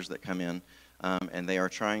and mothers that come in, and they are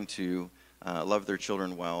trying to love their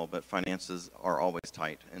children well, but finances are always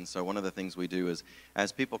tight. And so one of the things we do is,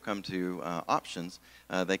 as people come to Options,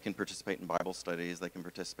 they can participate in Bible studies, they can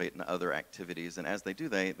participate in other activities, and as they do,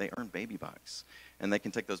 they earn baby bucks. And they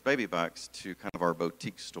can take those baby bucks to kind of our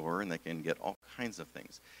boutique store, and they can get all kinds of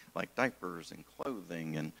things, like diapers and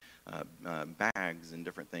clothing and bags and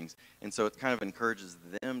different things. And so it kind of encourages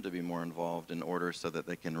them to be more involved in order so that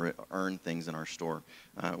they can earn things in our store,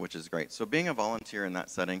 which is great. So being a volunteer in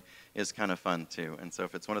that setting is kind of fun too. And so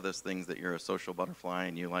if it's one of those things that you're a social butterfly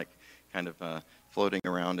and you like kind of floating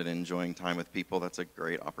around and enjoying time with people, that's a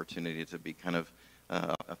great opportunity to be kind of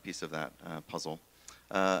a piece of that puzzle.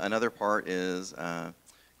 Another part is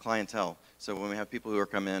clientele. So when we have people who are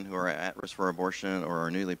come in who are at risk for abortion or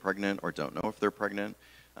are newly pregnant or don't know if they're pregnant,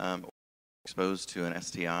 or exposed to an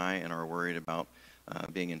STI and are worried about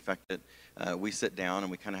being infected, we sit down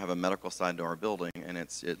and we kind of have a medical side to our building, and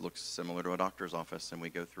it looks similar to a doctor's office, and we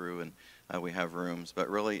go through and we have rooms. But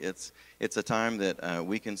really it's a time that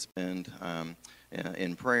we can spend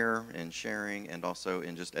in prayer and sharing and also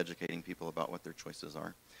in just educating people about what their choices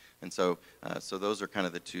are. And so those are kind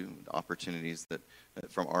of the two opportunities that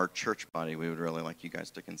from our church body we would really like you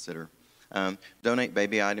guys to consider. Donate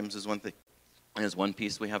baby items is one thing. Is one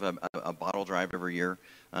piece. We have a bottle drive every year,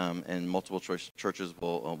 and multiple churches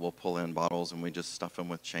will pull in bottles, and we just stuff them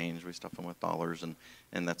with change. We stuff them with dollars, and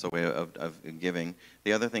that's a way of giving.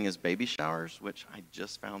 The other thing is baby showers, which I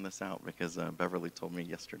just found this out because Beverly told me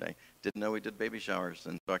yesterday. Didn't know we did baby showers,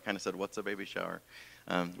 and so I kind of said, "What's a baby shower?"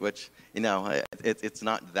 Which it's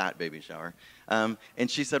not that baby shower. And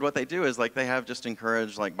she said what they do is like they have just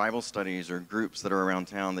encouraged like Bible studies or groups that are around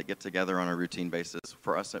town that get together on a routine basis.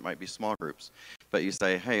 For us, it might be small groups, but you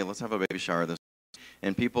say, "Hey, let's have a baby shower this week."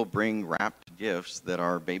 And people bring wrapped gifts that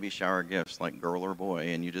are baby shower gifts, like girl or boy,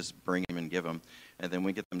 and you just bring them and give them, and then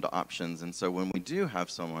we get them to Options. And so when we do have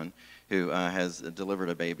someone who has delivered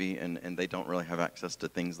a baby and they don't really have access to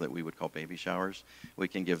things that we would call baby showers, we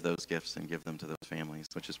can give those gifts and give them to those families,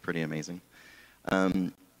 which is pretty amazing.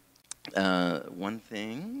 One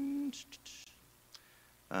thing,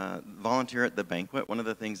 volunteer at the banquet. One of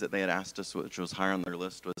the things that they had asked us, which was high on their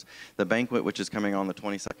list, was the banquet, which is coming on the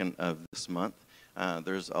 22nd of this month.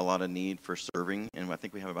 There's a lot of need for serving, and I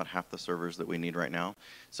think we have about half the servers that we need right now.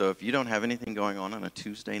 So if you don't have anything going on a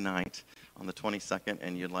Tuesday night on the 22nd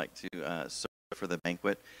and you'd like to serve for the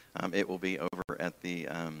banquet, it will be over at the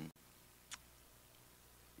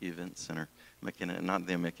Event Center. McKenna, not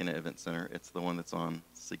the McKenna Event Center. It's the one that's on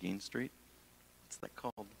Seguin Street. What's that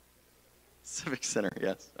called? Civic Center,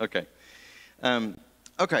 yes. Okay.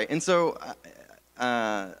 Okay, and so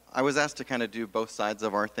I was asked to kind of do both sides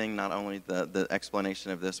of our thing, not only the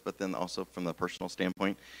explanation of this, but then also from the personal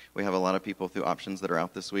standpoint. We have a lot of people through Options that are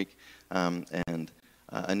out this week, and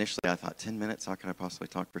initially I thought 10 minutes, how could I possibly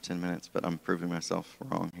talk for 10 minutes? But I'm proving myself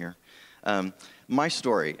wrong here. My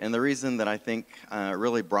story, and the reason that I think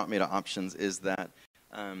really brought me to Options is that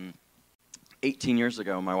 18 years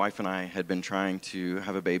ago, my wife and I had been trying to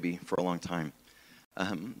have a baby for a long time.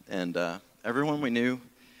 And everyone we knew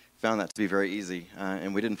found that to be very easy,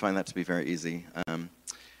 and we didn't find that to be very easy.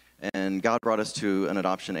 And God brought us to an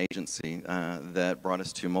adoption agency that brought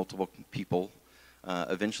us to multiple people.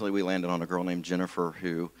 Eventually, we landed on a girl named Jennifer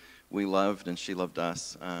who we loved, and she loved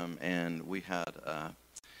us. And we had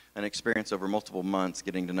an experience over multiple months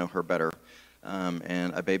getting to know her better.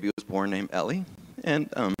 And a baby was born named Ellie, and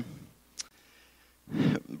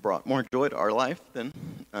brought more joy to our life than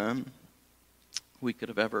we could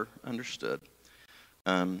have ever understood.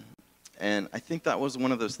 And I think that was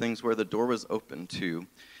one of those things where the door was open to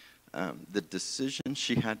the decision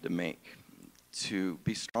she had to make to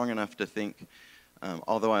be strong enough to think,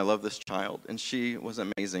 although I love this child, and she was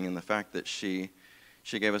amazing in the fact that she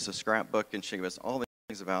gave us a scrapbook and she gave us all the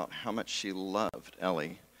things about how much she loved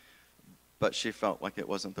Ellie, but she felt like it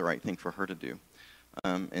wasn't the right thing for her to do.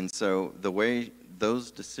 And so the way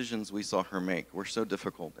those decisions we saw her make were so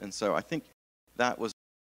difficult. And so I think that was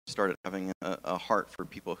started having a heart for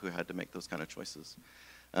people who had to make those kind of choices.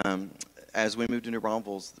 As we moved to New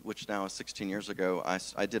Braunfels, which now is 16 years ago,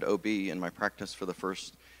 I did OB in my practice for the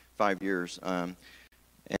first 5 years.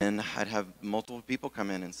 And I'd have multiple people come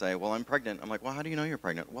in and say, well, I'm pregnant. I'm like, well, how do you know you're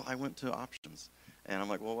pregnant? Well, I went to Options. And I'm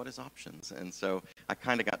like, well, what is Options? And so I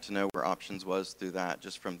kind of got to know where Options was through that,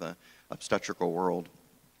 just from the obstetrical world.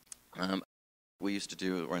 We used to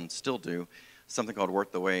do, and still do, something called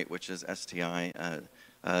Worth the Wait, which is STI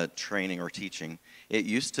training or teaching. It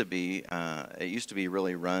used to be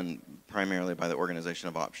really run primarily by the organization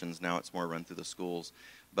of Options. Now it's more run through the schools.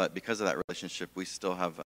 But because of that relationship, we still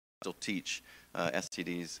teach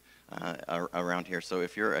STDs around here. So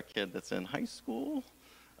if you're a kid that's in high school,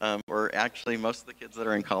 or actually most of the kids that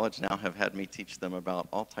are in college now have had me teach them about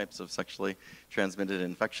all types of sexually transmitted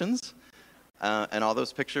infections. And all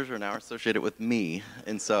those pictures are now associated with me.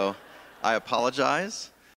 And so I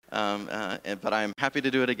apologize, but I'm happy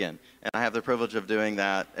to do it again. And I have the privilege of doing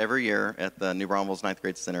that every year at the New Braunfels 9th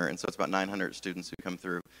grade center. And so it's about 900 students who come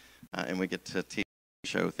through, and we get to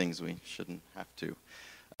show things we shouldn't have to.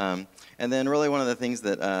 And then really one of the things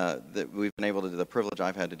that we've been able to do, the privilege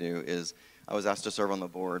I've had to do, is I was asked to serve on the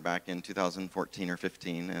board back in 2014 or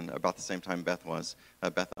 15, and about the same time Beth Owens.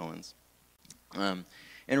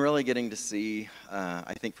 And really getting to see,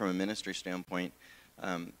 I think from a ministry standpoint,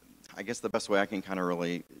 I guess the best way I can kind of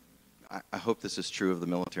really, I hope this is true of the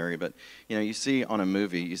military, but you know, you see on a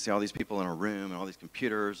movie, you see all these people in a room and all these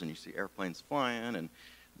computers, and you see airplanes flying, and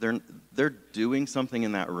they're doing something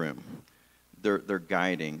in that room. They're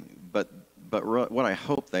guiding, but what I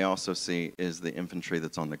hope they also see is the infantry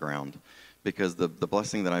that's on the ground, because the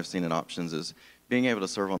blessing that I've seen at Options is being able to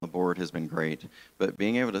serve on the board has been great, but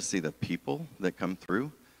being able to see the people that come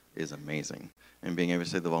through is amazing, and being able to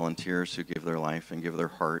see the volunteers who give their life and give their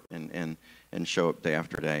heart and show up day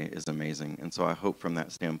after day is amazing. And so I hope from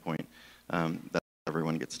that standpoint that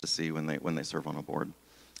everyone gets to see when they serve on a board.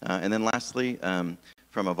 And then lastly,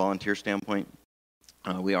 from a volunteer standpoint,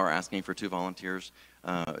 we are asking for 2 volunteers,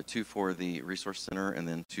 2 for the resource center and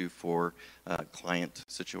then 2 for client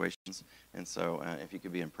situations. And so if you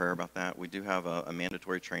could be in prayer about that. We do have a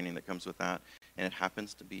mandatory training that comes with that, and it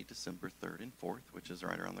happens to be December 3rd and 4th, which is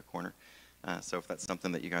right around the corner. So if that's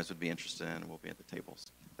something that you guys would be interested in, we'll be at the tables.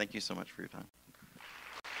 Thank you so much for your time.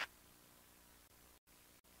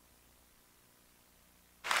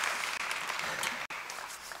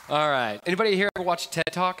 All right. Anybody here ever watch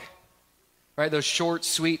TED Talk? Right, those short,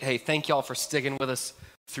 sweet, hey, thank y'all for sticking with us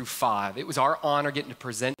through 5. It was our honor getting to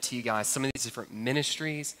present to you guys some of these different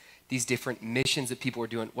ministries, these different missions that people are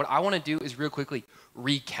doing. What I want to do is real quickly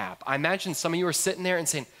recap. I imagine some of you are sitting there and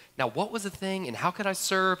saying, now what was the thing, and how could I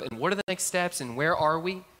serve, and what are the next steps, and where are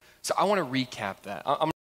we? So I want to recap that.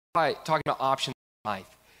 I'm talking about Options in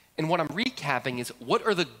life. And what I'm recapping is, what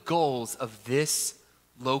are the goals of this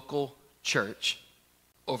local church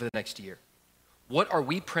over the next year? What are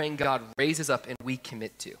we praying God raises up and we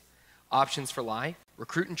commit to? Options for Life,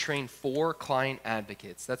 recruit and train 4 client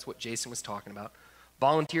advocates. That's what Jason was talking about.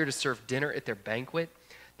 Volunteer to serve dinner at their banquet.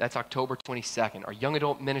 That's October 22nd. Our young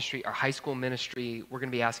adult ministry, our high school ministry, we're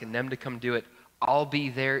going to be asking them to come do it. I'll be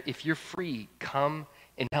there. If you're free, come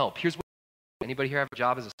and help. Here's what, anybody here have a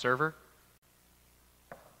job as a server?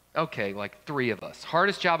 Okay, like 3 of us.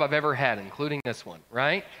 Hardest job I've ever had, including this one,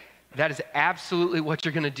 right? That is absolutely what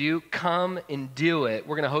you're going to do. Come and do it.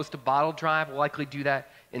 We're going to host a bottle drive. We'll likely do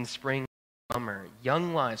that in spring, summer.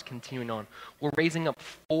 Young Lives continuing on. We're raising up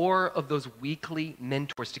 4 of those weekly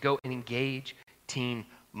mentors to go and engage teen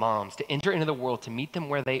moms, to enter into the world, to meet them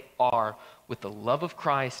where they are with the love of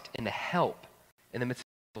Christ and the help in the midst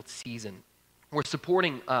of the season. We're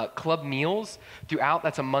supporting club meals throughout.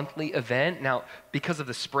 That's a monthly event. Now, because of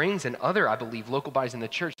the Springs and other, I believe, local bodies in the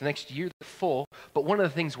church, the next year they're full. But one of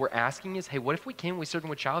the things we're asking is, hey, what if we serve them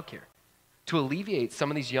with childcare? To alleviate some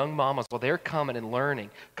of these young mamas while they're coming and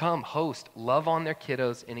learning, come, host, love on their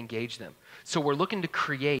kiddos, and engage them. So we're looking to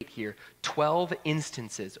create here 12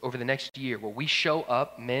 instances over the next year where we show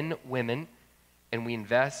up, men, women, and we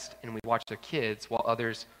invest and we watch their kids while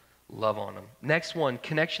others love on them. Next one,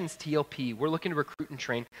 Connections TLP. We're looking to recruit and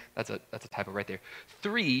train. That's a typo right there.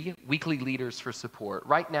 3 weekly leaders for support.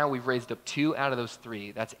 Right now, we've raised up 2 out of those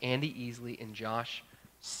 3. That's Andy Easley and Josh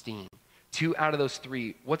Steen. 2 out of those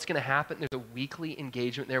 3. What's going to happen? There's a weekly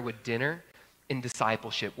engagement there with dinner and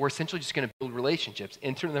discipleship. We're essentially just going to build relationships,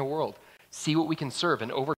 enter in their world, see what we can serve,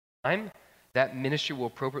 and over time, that ministry will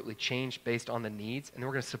appropriately change based on the needs, and then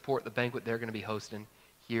we're going to support the banquet they're going to be hosting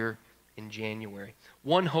here in January.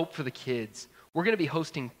 One Hope for the Kids. we're going to be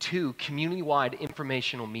hosting 2 community-wide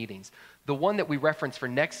informational meetings. The one that we reference for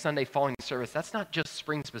next Sunday following the service, that's not just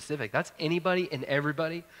spring specific. That's anybody and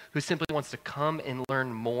everybody who simply wants to come and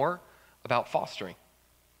learn more about fostering.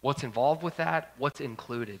 What's involved with that? What's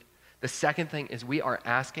included? The second thing is we are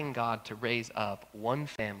asking God to raise up one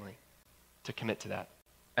family to commit to that.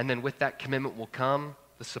 And then with that commitment will come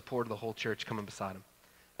the support of the whole church coming beside them.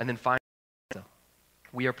 And then finally,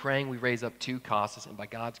 we are praying we raise up 2 causes, and by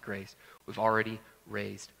God's grace, we've already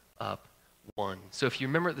raised up 1. So if you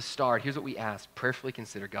remember at the start, here's what we asked. Prayerfully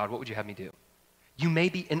consider, God, what would you have me do? You may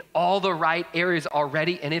be in all the right areas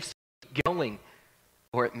already, and if so, going.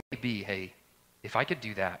 Or it may be, hey, if I could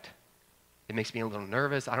do that, it makes me a little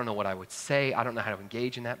nervous. I don't know what I would say. I don't know how to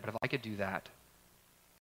engage in that, but if I could do that,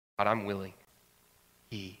 God, I'm willing.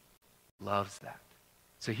 He loves that.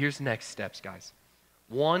 So here's next steps, guys.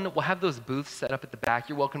 1, we'll have those booths set up at the back.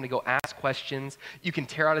 You're welcome to go ask questions. You can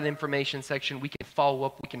tear out an information section. We can follow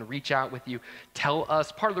up. We can reach out with you. Tell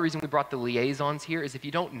us. Part of the reason we brought the liaisons here is if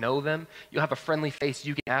you don't know them, you'll have a friendly face.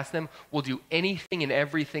 You can ask them. We'll do anything and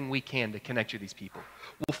everything we can to connect you to these people.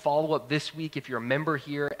 We'll follow up this week if you're a member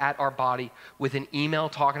here at our body with an email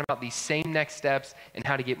talking about these same next steps and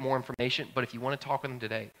how to get more information. But if you want to talk with them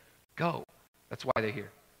today, go. That's why they're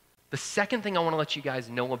here. The second thing I want to let you guys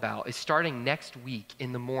know about is starting next week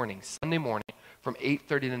in the morning, Sunday morning, from 8:30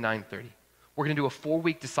 to 9:30. We're going to do a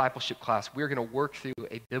 4-week discipleship class. We're going to work through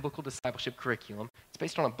a biblical discipleship curriculum. It's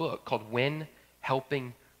based on a book called When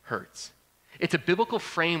Helping Hurts. It's a biblical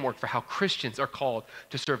framework for how Christians are called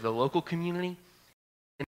to serve the local community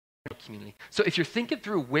and the community. So if you're thinking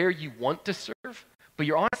through where you want to serve, but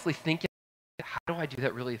you're honestly thinking, how do I do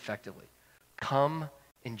that really effectively? Come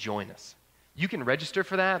and join us. You can register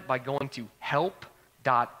for that by going to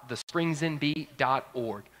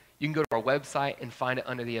help.thespringsinb.org. You can go to our website and find it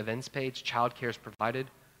under the events page. Childcare is provided.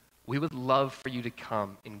 We would love for you to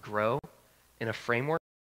come and grow in a framework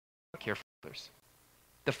of care for others.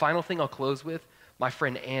 The final thing I'll close with, my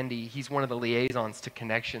friend Andy, he's one of the liaisons to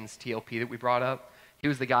Connections TLP that we brought up. He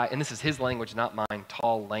was the guy, and this is his language, not mine,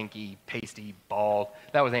 tall, lanky, pasty, bald.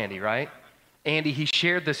 That was Andy, right? Andy, he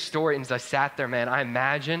shared this story, and as I sat there, man, I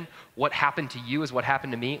imagine what happened to you is what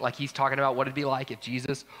happened to me. Like he's talking about what it'd be like if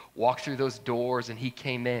Jesus walked through those doors and he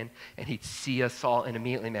came in and he'd see us all, and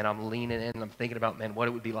immediately, man, I'm leaning in and I'm thinking about, man, what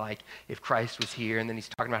it would be like if Christ was here. And then he's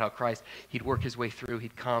talking about how Christ, he'd work his way through,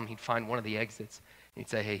 he'd come, he'd find one of the exits, and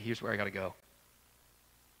he'd say, hey, here's where I got to go.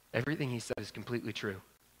 Everything he said is completely true,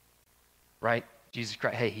 right? Jesus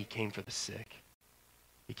Christ, hey, he came for the sick.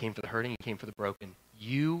 He came for the hurting, he came for the broken.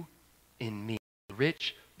 You in me, the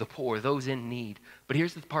rich, the poor, those in need. But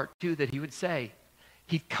here's the part too that he would say.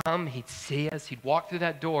 He'd come, he'd see us, he'd walk through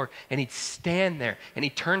that door, and he'd stand there, and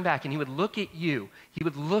he'd turn back, and he would look at you. He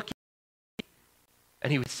would look at you,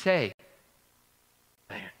 and he would say,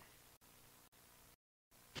 man,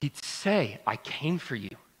 he'd say, I came for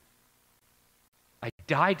you. I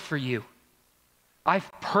died for you.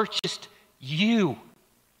 I've purchased you.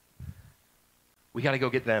 We got to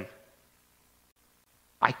go get them.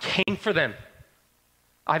 I came for them.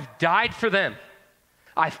 I've died for them.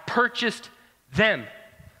 I've purchased them.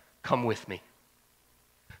 Come with me.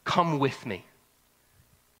 Come with me.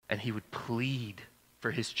 And he would plead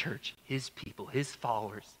for his church, his people, his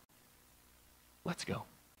followers. Let's go.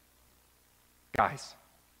 Guys,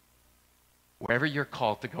 wherever you're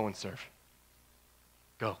called to go and serve,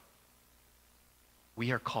 go.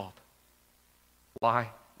 We are called.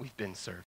 Why? We've been served.